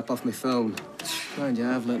Weatherfield app off my phone. Mind you,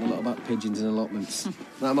 I've learnt a lot about pigeons and allotments.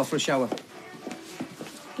 Right, I'm off for a shower.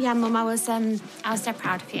 Yeah, Mum, I was so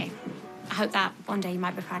proud of you. I hope that one day you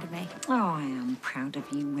might be proud of me. Oh, I am proud of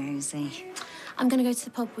you, Rosie. I'm going to go to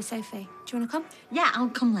the pub with Sophie. Do you want to come? Yeah, I'll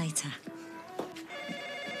come later.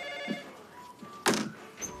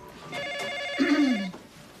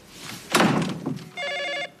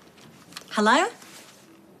 Hello?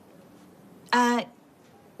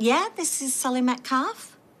 Yeah, this is Sally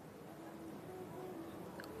Metcalf.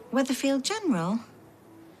 Weatherfield General?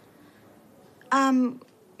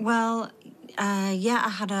 Well, yeah, I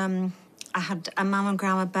had a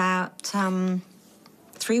mammogram about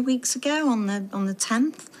 3 weeks ago on the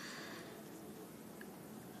 10th.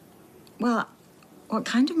 Well, what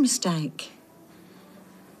kind of mistake?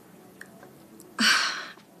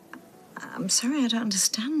 I'm sorry, I don't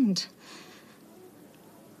understand.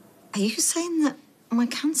 Are you saying that my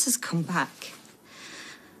cancer's come back?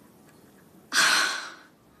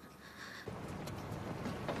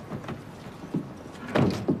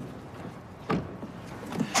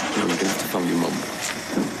 You're gonna have to phone your mum.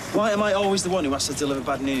 Why am I always the one who has to deliver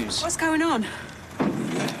bad news? What's going on?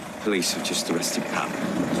 The police have just arrested Pat.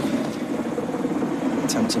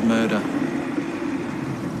 Attempted murder.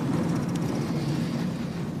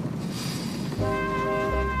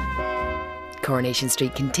 Coronation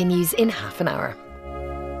Street continues in half an hour.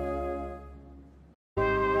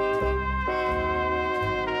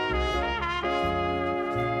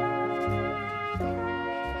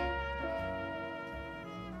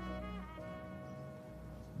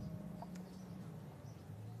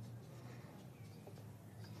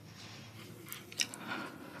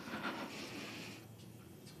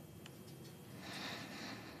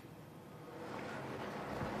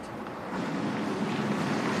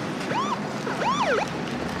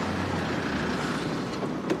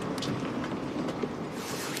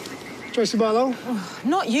 Tracy Barlow? Oh,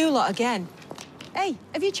 not you lot again. Hey,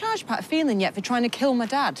 have you charged Pat Phelan yet for trying to kill my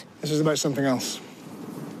dad? This is about something else.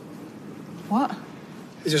 What?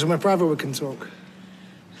 Is there somewhere private we can talk?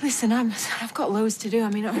 Listen, I've got loads to do.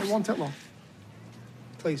 I mean, It won't take long.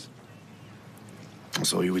 Please. I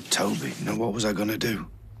saw you with Toby. Now, what was I going to do?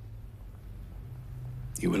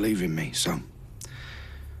 You were leaving me, so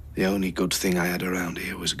the only good thing I had around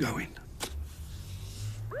here was going.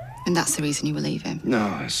 And that's the reason you were leaving?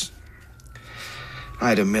 No, I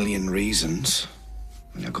had a million reasons.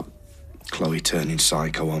 I got Chloe turning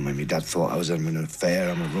psycho on me. My dad thought I was having an affair.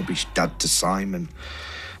 I'm a rubbish dad to Simon.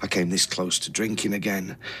 I came this close to drinking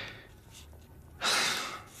again.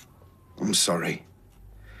 I'm sorry.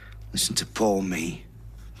 Listen to poor me.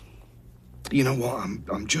 You know what?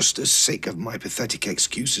 I'm just as sick of my pathetic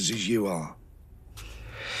excuses as you are.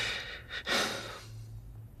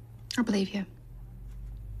 I believe you.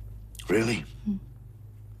 Really?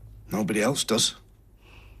 Nobody else does.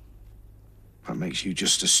 That makes you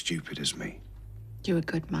just as stupid as me. You're a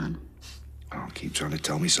good man. I'll keep trying to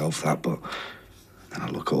tell myself that, but then I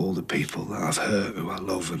look at all the people that I've hurt, who I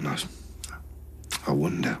love, and I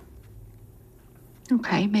wonder.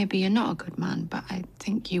 Okay, maybe you're not a good man, but I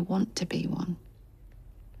think you want to be one.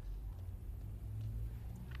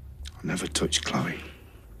 I never touched Chloe.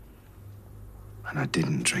 And I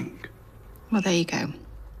didn't drink. Well, there you go.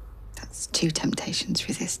 That's 2 temptations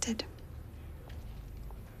resisted.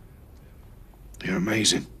 You're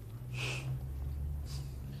amazing.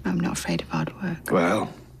 I'm not afraid of hard work.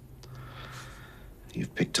 Well,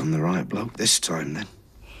 you've picked on the right bloke this time, then.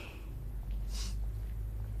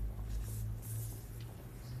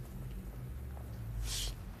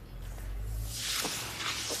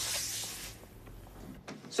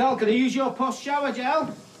 Sal, can I use your post shower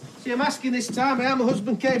gel? See, I'm asking this time. I am a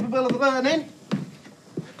husband capable of learning.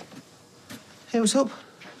 Hey, what's up?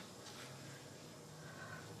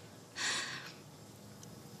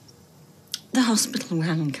 The hospital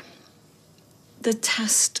rang. The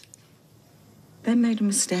test, they made a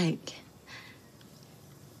mistake.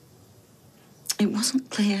 It wasn't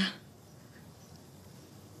clear.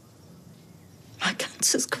 My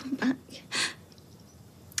cancer's come back.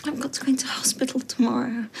 I've got to go into hospital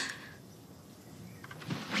tomorrow.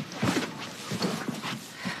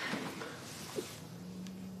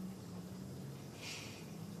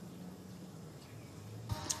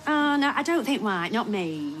 Oh, no, I don't think white, not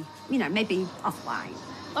me. You know, maybe off-white.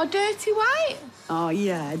 Or dirty white? Oh,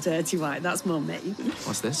 yeah, dirty white, that's more me.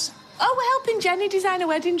 What's this? Oh, we're helping Jenny design a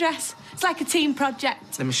wedding dress. It's like a team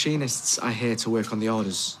project. The machinists are here to work on the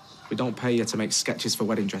orders. We don't pay you to make sketches for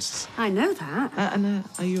wedding dresses. I know that.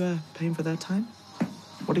 Are you paying for their time?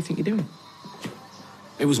 What do you think you're doing?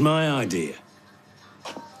 It was my idea.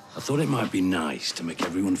 I thought it might be nice to make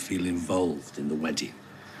everyone feel involved in the wedding.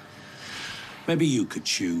 Maybe you could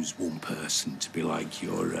choose one person to be like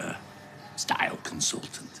your style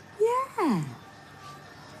consultant. Yeah.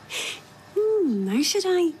 How should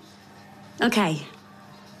I? OK.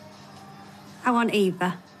 I want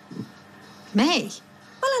Eva. Me?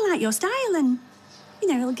 Well, I like your style and, you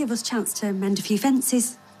know, it'll give us a chance to mend a few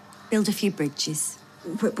fences, build a few bridges.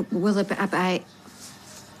 Will a bit about...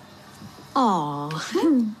 Oh.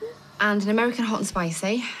 And an American hot and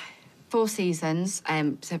spicy. 4 seasons.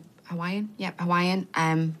 So Hawaiian? Yep, Hawaiian.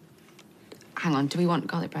 Hang on, do we want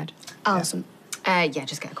garlic bread? Awesome. Yeah,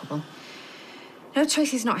 just get a couple. No,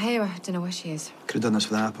 Tracy's not here. I don't know where she is. Could have done this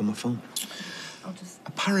with the app on my phone.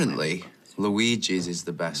 Apparently, Luigi's is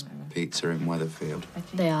the best pizza in Weatherfield.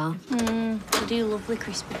 They are. They do lovely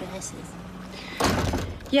crispy bases.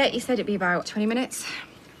 Yeah, you said it'd be about 20 minutes.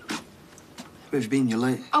 Where have you been? You're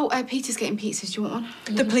late. Oh, Peter's getting pizzas. Do you want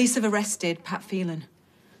one? The police have arrested Pat Phelan.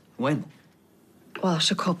 When? Well, I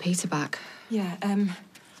should call Peter back. Yeah,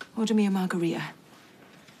 order me a margarita.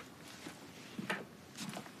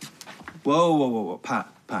 Whoa, Pat.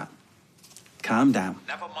 Calm down.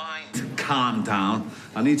 Never mind. Calm down.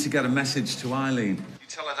 I need to get a message to Eileen. You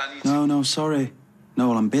tell her I need to... No, sorry. No,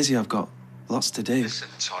 well, I'm busy. I've got lots to do. Listen,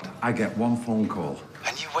 Todd, I get one phone call.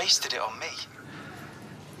 And you wasted it on me.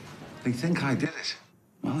 They think I did it.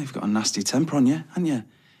 Well, you've got a nasty temper on you, haven't you?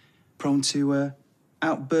 Prone to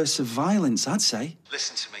outbursts of violence, I'd say.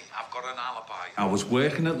 Listen to me. I've got an alibi. I was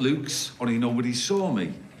working at Luke's, only nobody saw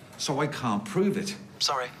me, so I can't prove it.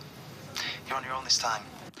 Sorry. You're on your own this time.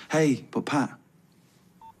 Hey, but Pat.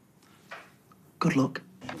 Good luck.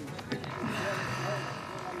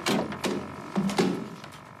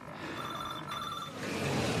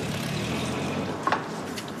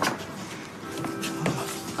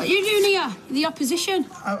 What are you doing here? The opposition?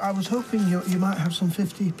 I was hoping you might have some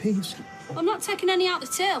 50p's. I'm not taking any out the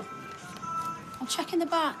till. I'll check in the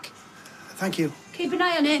back. Thank you. Keep an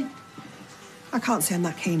eye on him. I can't say I'm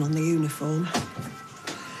that keen on the uniform.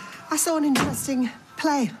 I saw an interesting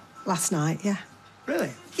play last night, yeah. Really?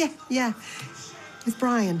 Yeah. With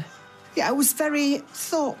Brian. Yeah, it was very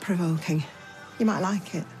thought-provoking. You might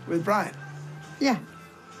like it. With Brian? Yeah.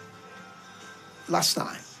 Last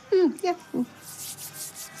night? Yeah.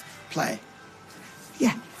 Play?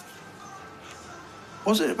 Yeah.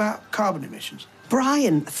 Was it about carbon emissions?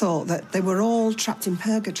 Brian thought that they were all trapped in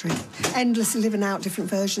purgatory, endlessly living out different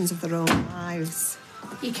versions of their own lives.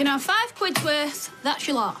 You can have £5 worth. That's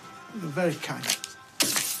your lot. You're very kind.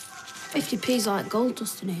 50p's like gold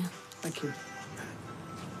dust in here. Thank you.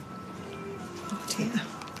 Oh, dear.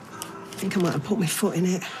 I think I might have put my foot in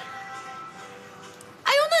it.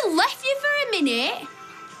 I only left you for a minute.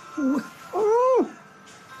 Oh.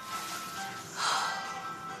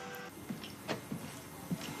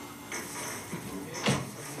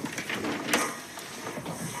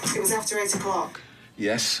 was after 8 o'clock.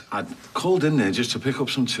 Yes, I'd called in there just to pick up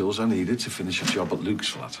some tools I needed to finish a job at Luke's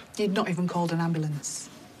flat. You'd not even called an ambulance.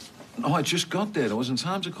 No, I just got there. There wasn't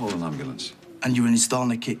time to call an ambulance. And you were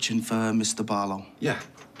installing a kitchen for Mr. Barlow? Yeah.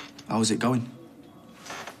 How is it going?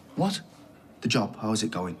 What? The job, how is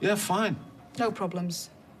it going? Yeah, fine. No problems.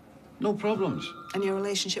 No problems. And your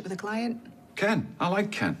relationship with the client? Ken. I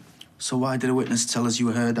like Ken. So why did a witness tell us you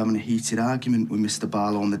were heard having a heated argument with Mr.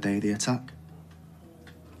 Barlow on the day of the attack?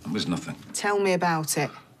 It was nothing. Tell me about it.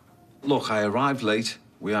 Look, I arrived late.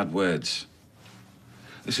 We had words.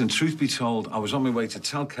 Listen, truth be told, I was on my way to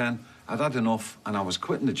tell Ken I'd had enough and I was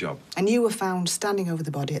quitting the job. And you were found standing over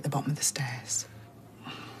the body at the bottom of the stairs.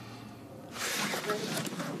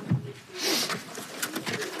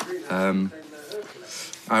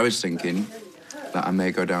 I was thinking that I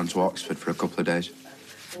may go down to Oxford for a couple of days.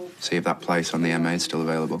 See if that place on the MA is still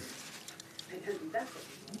available.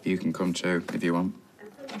 You can come too, if you want.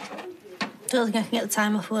 Don't think I can get the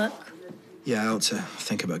time off work. Yeah, I ought to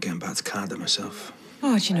think about getting back to Canada myself.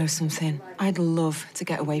 Oh, do you know something? I'd love to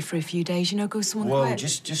get away for a few days, you know, go somewhere Whoa, quiet.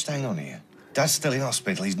 just hang on here. Dad's still in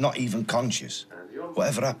hospital. He's not even conscious.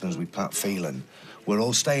 Whatever happens with Pat Phelan, we're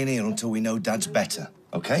all staying here until we know Dad's better,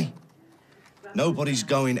 OK? Nobody's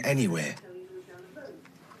going anywhere.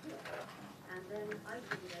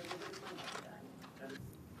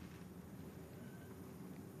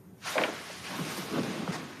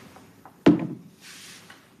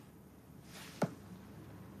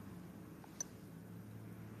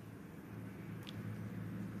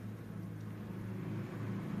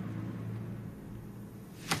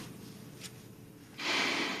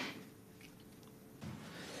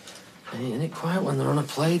 Ain't it quiet when they're on a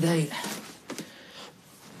play date?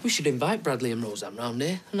 We should invite Bradley and Roseanne round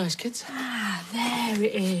here. They're nice kids. Ah, there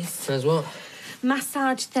it is. There's what?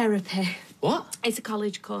 Massage therapy. What? It's a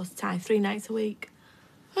college course, Ty, 3 nights a week.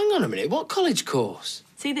 Hang on a minute. What college course?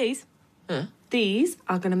 See these? Huh? These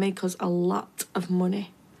are going to make us a lot of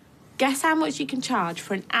money. Guess how much you can charge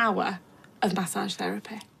for an hour of massage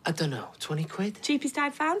therapy? I don't know. 20 quid? Cheapest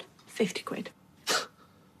I've found? 50 quid.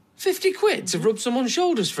 50 quid to rub someone's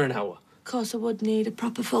shoulders for an hour? Of course, I would need a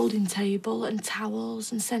proper folding table and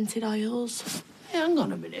towels and scented oils. Hey, hang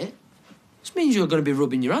on a minute. This means you're going to be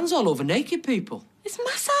rubbing your hands all over naked people. It's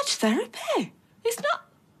massage therapy. It's not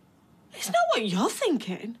what you're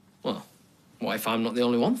thinking. Well, what if I'm not the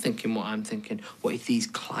only one thinking what I'm thinking? What if these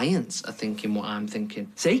clients are thinking what I'm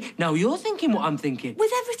thinking? See, now you're thinking what I'm thinking.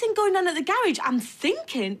 With everything going on at the garage, I'm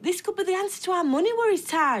thinking this could be the answer to our money worries,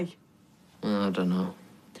 Ty. I don't know.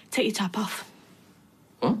 Take your top off.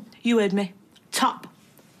 What? You heard me. Top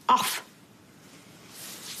off.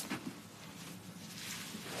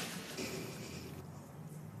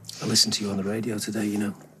 I listened to you on the radio today, you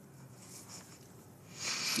know.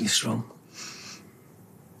 You're strong.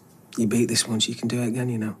 You beat this once, you can do it again,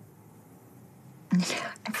 you know.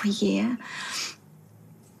 Every year,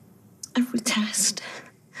 every test,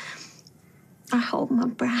 I hold my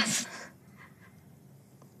breath.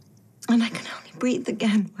 And I can only breathe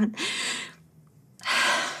again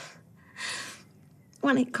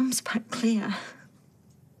when it comes back clear.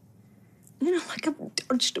 You know, like I've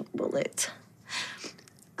dodged a bullet.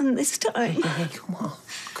 And this time... Hey, come on.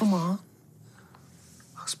 Come on.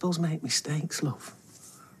 Hospitals make mistakes, love.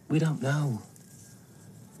 We don't know.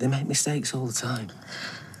 They make mistakes all the time.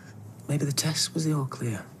 Maybe the test was the all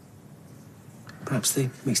clear. Perhaps they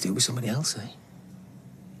mixed it with somebody else, eh?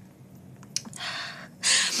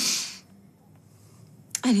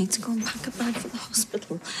 I need to go and pack a bag for the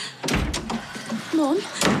hospital. Mum,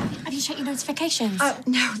 have you checked your notifications?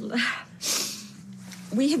 No.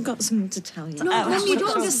 We have got something to tell you. No, Mum, you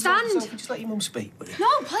don't understand. Just let your mum speak, will you?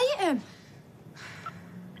 No, play it him.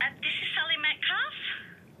 This is Sally Metcalf.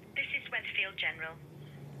 This is Weatherfield General.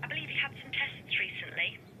 I believe you had some tests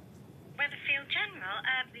recently. Weatherfield General?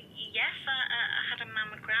 Yes, I had a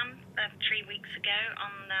mammogram 3 weeks ago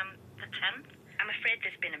on the 10th. I'm afraid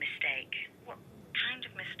there's been a mistake. What kind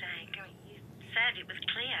of mistake? I mean, you said it was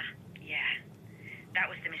clear. Yeah,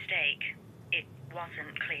 that was the mistake. It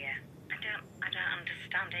wasn't clear. I don't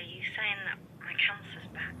understand. Are you saying that my cancer's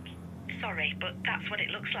back? Sorry, but that's what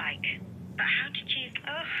it looks like. But how did you...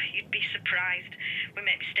 Oh, you'd be surprised. We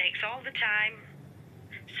make mistakes all the time.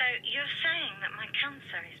 So you're saying that my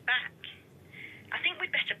cancer is back? I think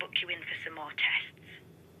we'd better book you in for some more tests.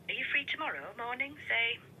 Are you free tomorrow morning,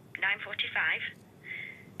 say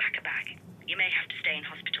 9:45? Pack a bag. You may have to stay in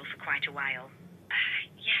hospital for quite a while.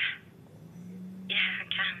 Yeah, I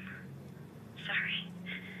can. Sorry.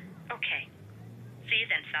 Okay. See you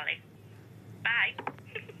then, Sally. Bye.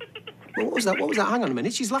 Well, what was that? What was that? Hang on a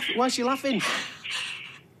minute. She's laughing. Why is she laughing?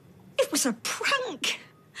 It was a prank.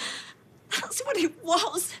 is what it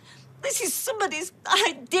was. This is somebody's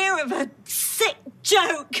idea of a sick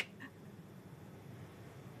joke.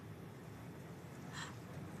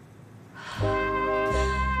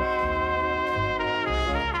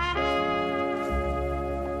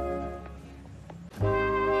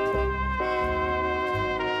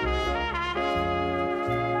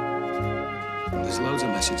 There's loads of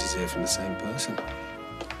messages here from the same person.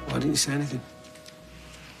 Why didn't you say anything?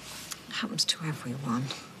 Happens to everyone.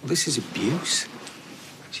 Well, this is abuse.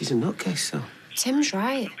 She's a nutcase, so. Tim's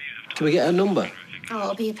right. Can we get her number? Oh,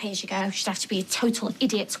 it'll be a pay-as-you-go. She'd have to be a total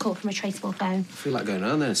idiot to call from a traceable phone. I feel like going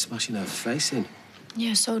around there and smashing her face in.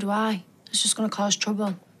 Yeah, so do I. It's just going to cause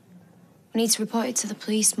trouble. We need to report it to the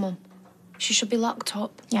police, Mum. She should be locked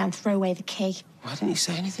up. Yeah, and throw away the key. Why didn't you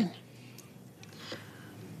say anything?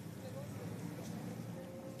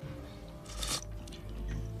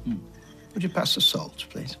 Would you pass the salt,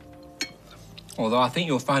 please? Although I think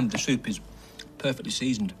you'll find the soup is perfectly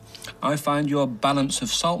seasoned. I find your balance of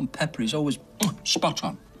salt and pepper is always spot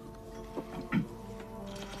on.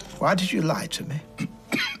 Why did you lie to me?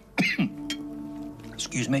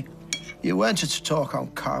 Excuse me? You weren't at a talk on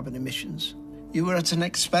carbon emissions. You were at an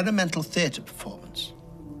experimental theatre performance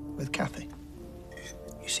with Kathy.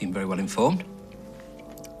 You seem very well informed.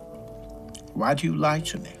 Why do you lie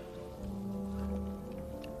to me?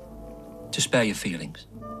 To spare your feelings.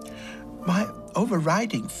 My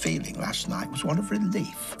overriding feeling last night was one of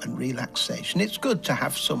relief and relaxation. It's good to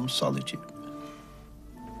have some solitude.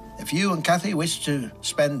 If you and Kathy wish to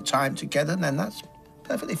spend time together, then that's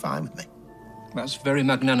perfectly fine with me. That's very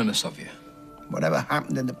magnanimous of you. Whatever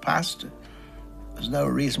happened in the past, there's no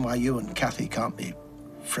reason why you and Kathy can't be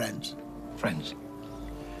friends. Friends?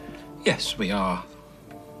 Yes, we are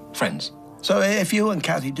friends. So if you and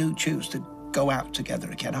Kathy do choose to go out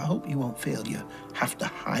together again, I hope you won't feel you have to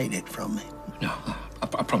hide it from me. No,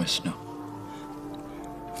 I promise, no.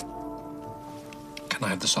 Can I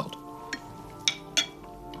have the salt?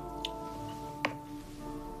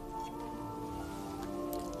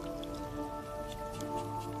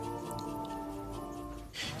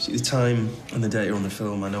 See, the time and the data on the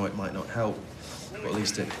film, I know it might not help, but at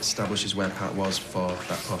least it establishes where Pat was for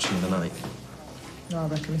that portion of the night. No, I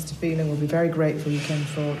reckon Mr. Phelan will be very grateful you came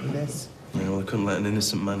forward with this. Yeah, well, I couldn't let an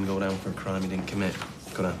innocent man go down for a crime he didn't commit,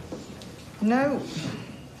 could I? No.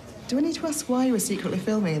 Do I need to ask why you were secretly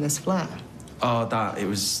filming in this flat? Oh, that, it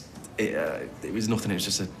was nothing, it was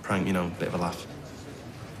just a prank, you know, bit of a laugh.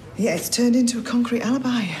 Yeah, it's turned into a concrete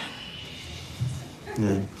alibi.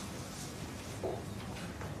 Yeah.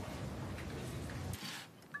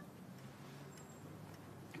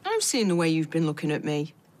 I've seen the way you've been looking at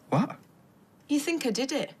me. What? You think I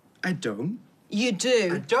did it? I don't. You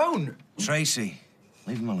do? I don't. Tracy,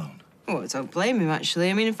 leave him alone. Well, don't blame him, actually.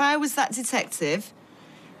 I mean, if I was that detective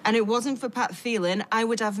and it wasn't for Pat Phelan, I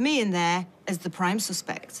would have me in there as the prime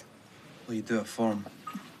suspect. Well, you do it for him.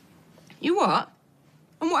 You what?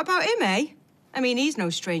 And what about him, eh? I mean, he's no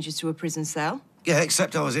stranger to a prison cell. Yeah,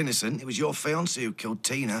 except I was innocent. It was your fiancée who killed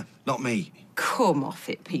Tina, not me. Come off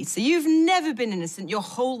it, Peter. You've never been innocent your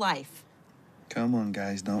whole life. Come on,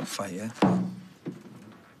 guys, don't fight, yeah?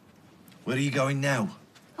 Where are you going now?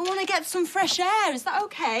 I want to get some fresh air. Is that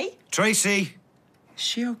okay? Tracy! Is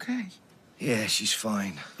she okay? Yeah, she's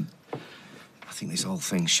fine. I think this whole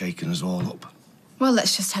thing's shaken us all up. Well,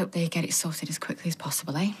 let's just hope they get it sorted as quickly as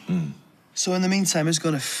possible, eh? So in the meantime, who's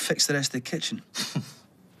going to fix the rest of the kitchen?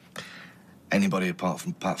 Anybody apart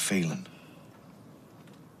from Pat Phelan.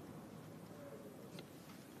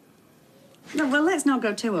 No, well, let's not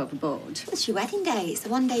go too overboard. It's your wedding day. It's the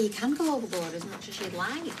one day you can go overboard as much as you'd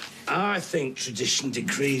like. I think tradition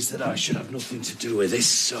decrees that I should have nothing to do with this,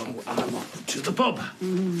 so I'm off to the pub.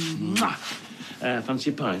 Mwah. Fancy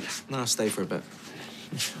a pint? No, I'll stay for a bit.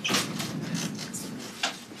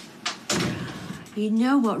 You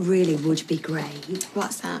know what really would be great?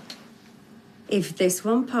 What's that? If this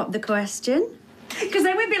one popped the question. Because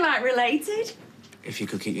then we'd be, like, related. If you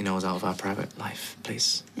could keep your nose out of our private life,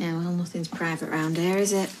 please. Yeah, well, nothing's private round here,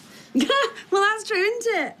 is it? Well, that's true,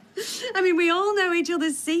 isn't it? I mean, we all know each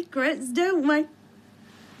other's secrets, don't we?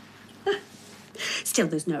 Still,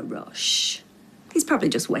 there's no rush. He's probably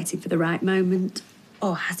just waiting for the right moment.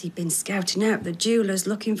 Or has he been scouting out the jewellers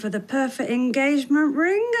looking for the perfect engagement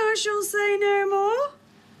ring? I shall say no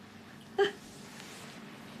more.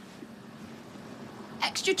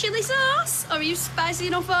 Extra chili sauce? Or are you spicy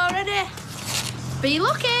enough already? Be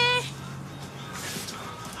lucky.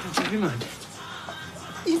 Never mind.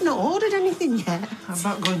 You've not ordered anything yet. How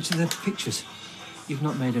about going to the pictures? You've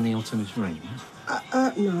not made any alternative arrangements?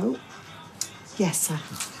 No. Yes, sir.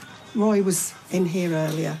 Roy was in here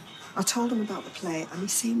earlier. I told him about the play and he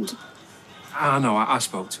seemed I know, I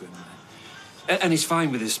spoke to him. And he's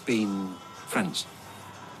fine with us being friends.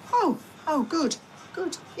 Oh, good.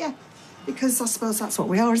 Good, yeah. Because I suppose that's what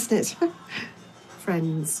we are, isn't it?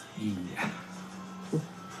 Friends. Yeah.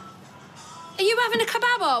 Are you having a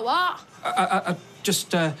kebab or what? I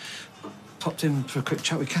just popped in for a quick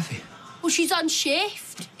chat with Kathy. Well, she's on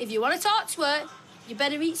shift. If you want to talk to her, you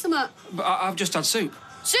better eat some. But I've just had soup.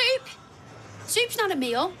 Soup? Soup's not a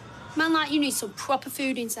meal. Man like you need some proper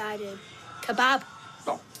food inside him. Kebab.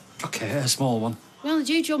 OK, a small one. We only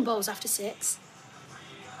do jumbos after 6.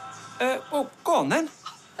 Well, go on then.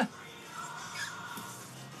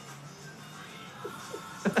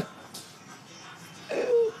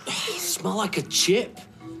 You smell like a chip.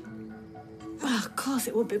 Well, of course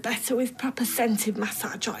it would be better with proper scented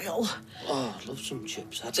massage oil. Oh, I love some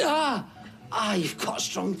chips. You've got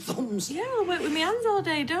strong thumbs. Yeah, I work with my hands all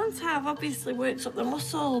day, don't I? I've obviously worked up the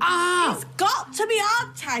muscle. Ah! It's got to be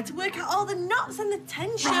hard, Ty, to work out all the knots and the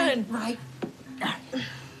tension. Right.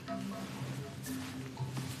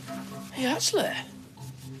 Hey, actually,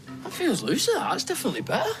 that feels looser. That's definitely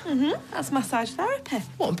better. That's massage therapy.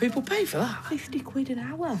 What, and people pay for that? 50 quid an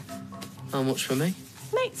hour. How much for me?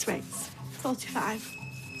 Mates rates, 45.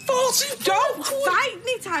 40? Don't! Fight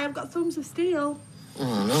me, Ty. I've got thumbs of steel.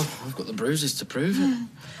 Oh, no. I've got the bruises to prove it.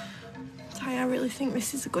 Ty, I really think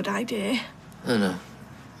this is a good idea. I know.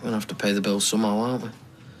 We're gonna have to pay the bills somehow, aren't we?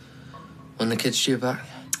 When the kids due back?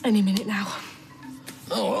 Any minute now.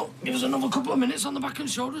 Oh, well, give us another couple of minutes on the back and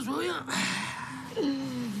shoulders, will you?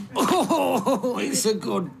 Oh, it's a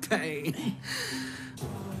good pain.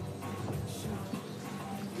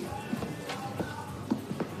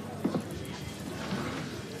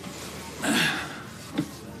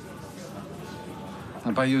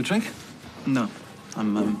 I'll buy you a drink? No.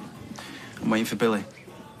 I'm waiting for Billy.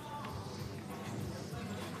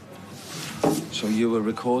 So you were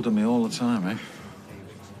recording me all the time, eh?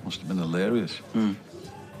 Must have been hilarious.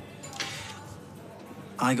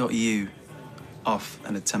 I got you off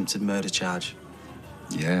an attempted murder charge.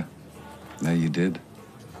 Yeah. No, you did.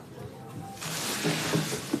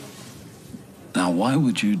 Now, why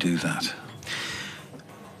would you do that?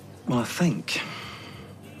 Well, I think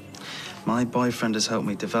my boyfriend has helped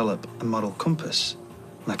me develop a model compass,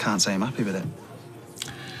 and I can't say I'm happy with it.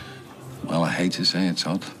 Well, I hate to say it,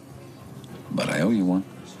 Todd, but I owe you one.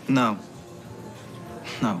 No.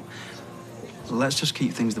 No. Let's just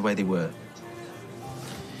keep things the way they were.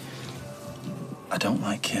 I don't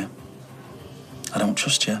like you. I don't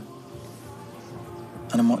trust you.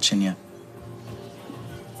 And I'm watching you.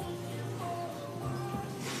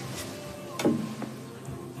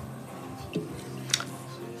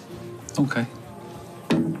 Okay.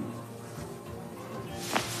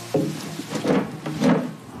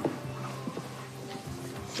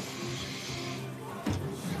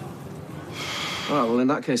 All right, well, in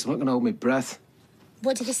that case, I'm not going to hold my breath.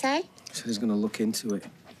 What did he say? He said he's going to look into it.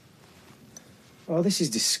 Oh, this is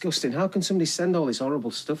disgusting. How can somebody send all this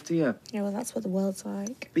horrible stuff to you? Yeah, well, that's what the world's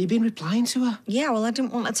like. But you've been replying to her. Yeah, well, I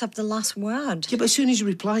didn't want her to have the last word. Yeah, but as soon as you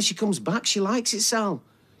reply, she comes back. She likes it, Sal.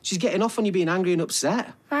 She's getting off on you being angry and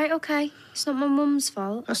upset. Right, OK. It's not my mum's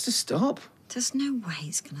fault. Has to stop. There's no way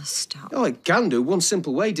it's going to stop. Oh, it can do. One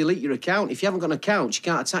simple way, delete your account. If you haven't got an account, she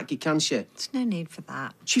can't attack you, can she? There's no need for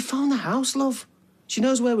that. She found the house, love. She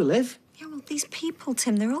knows where we live. Yeah, well, these people,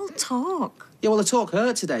 Tim, they're all talk. Yeah, well, the talk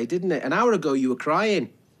hurt today, didn't it? An hour ago, you were crying.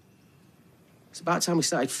 It's about time we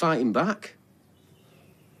started fighting back.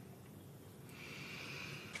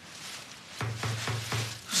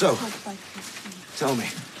 So, tell me,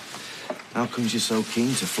 how comes you're so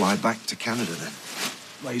keen to fly back to Canada, then?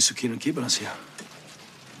 Why are you so keen on keeping us here?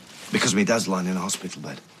 Because my dad's lying in a hospital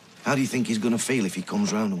bed. How do you think he's going to feel if he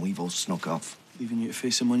comes round and we've all snuck off? Leaving you to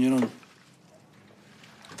face him on your own.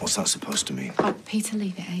 What's that supposed to mean? Oh, Peter,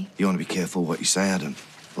 leave it, eh? You want to be careful what you say, Adam.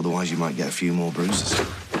 Otherwise, you might get a few more bruises.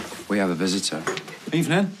 We have a visitor.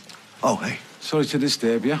 Evening. Oh, hey. Sorry to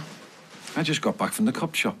disturb you. I just got back from the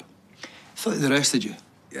cop shop. Thought they'd arrested you.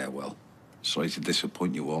 Yeah, well, sorry to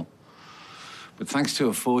disappoint you all. But thanks to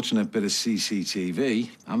a fortunate bit of CCTV,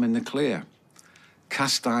 I'm in the clear.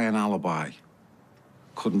 Cast iron alibi.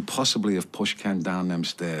 Couldn't possibly have pushed Ken down them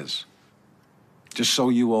stairs. Just so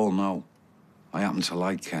you all know, I happen to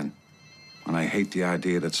like Ken. And I hate the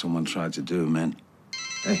idea that someone tried to do him in.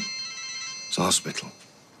 Hey, it's a hospital.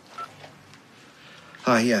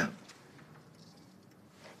 Hi, yeah.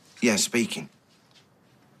 Yeah, speaking.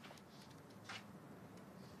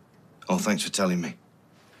 Oh, thanks for telling me.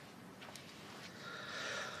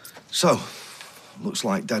 So, looks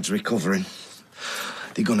like Dad's recovering.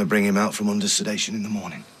 They're gonna bring him out from under sedation in the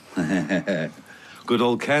morning. Good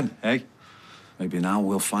old Ken, eh? Maybe now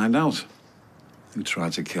we'll find out. who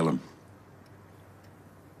tried to kill him.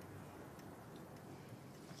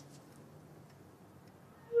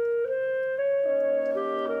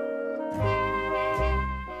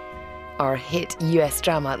 Our hit US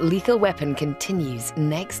drama Lethal Weapon continues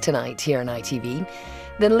next tonight here on ITV.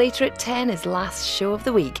 Then later at 10, his last show of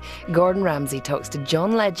the week, Gordon Ramsay talks to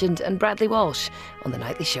John Legend and Bradley Walsh on The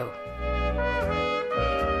Nightly Show.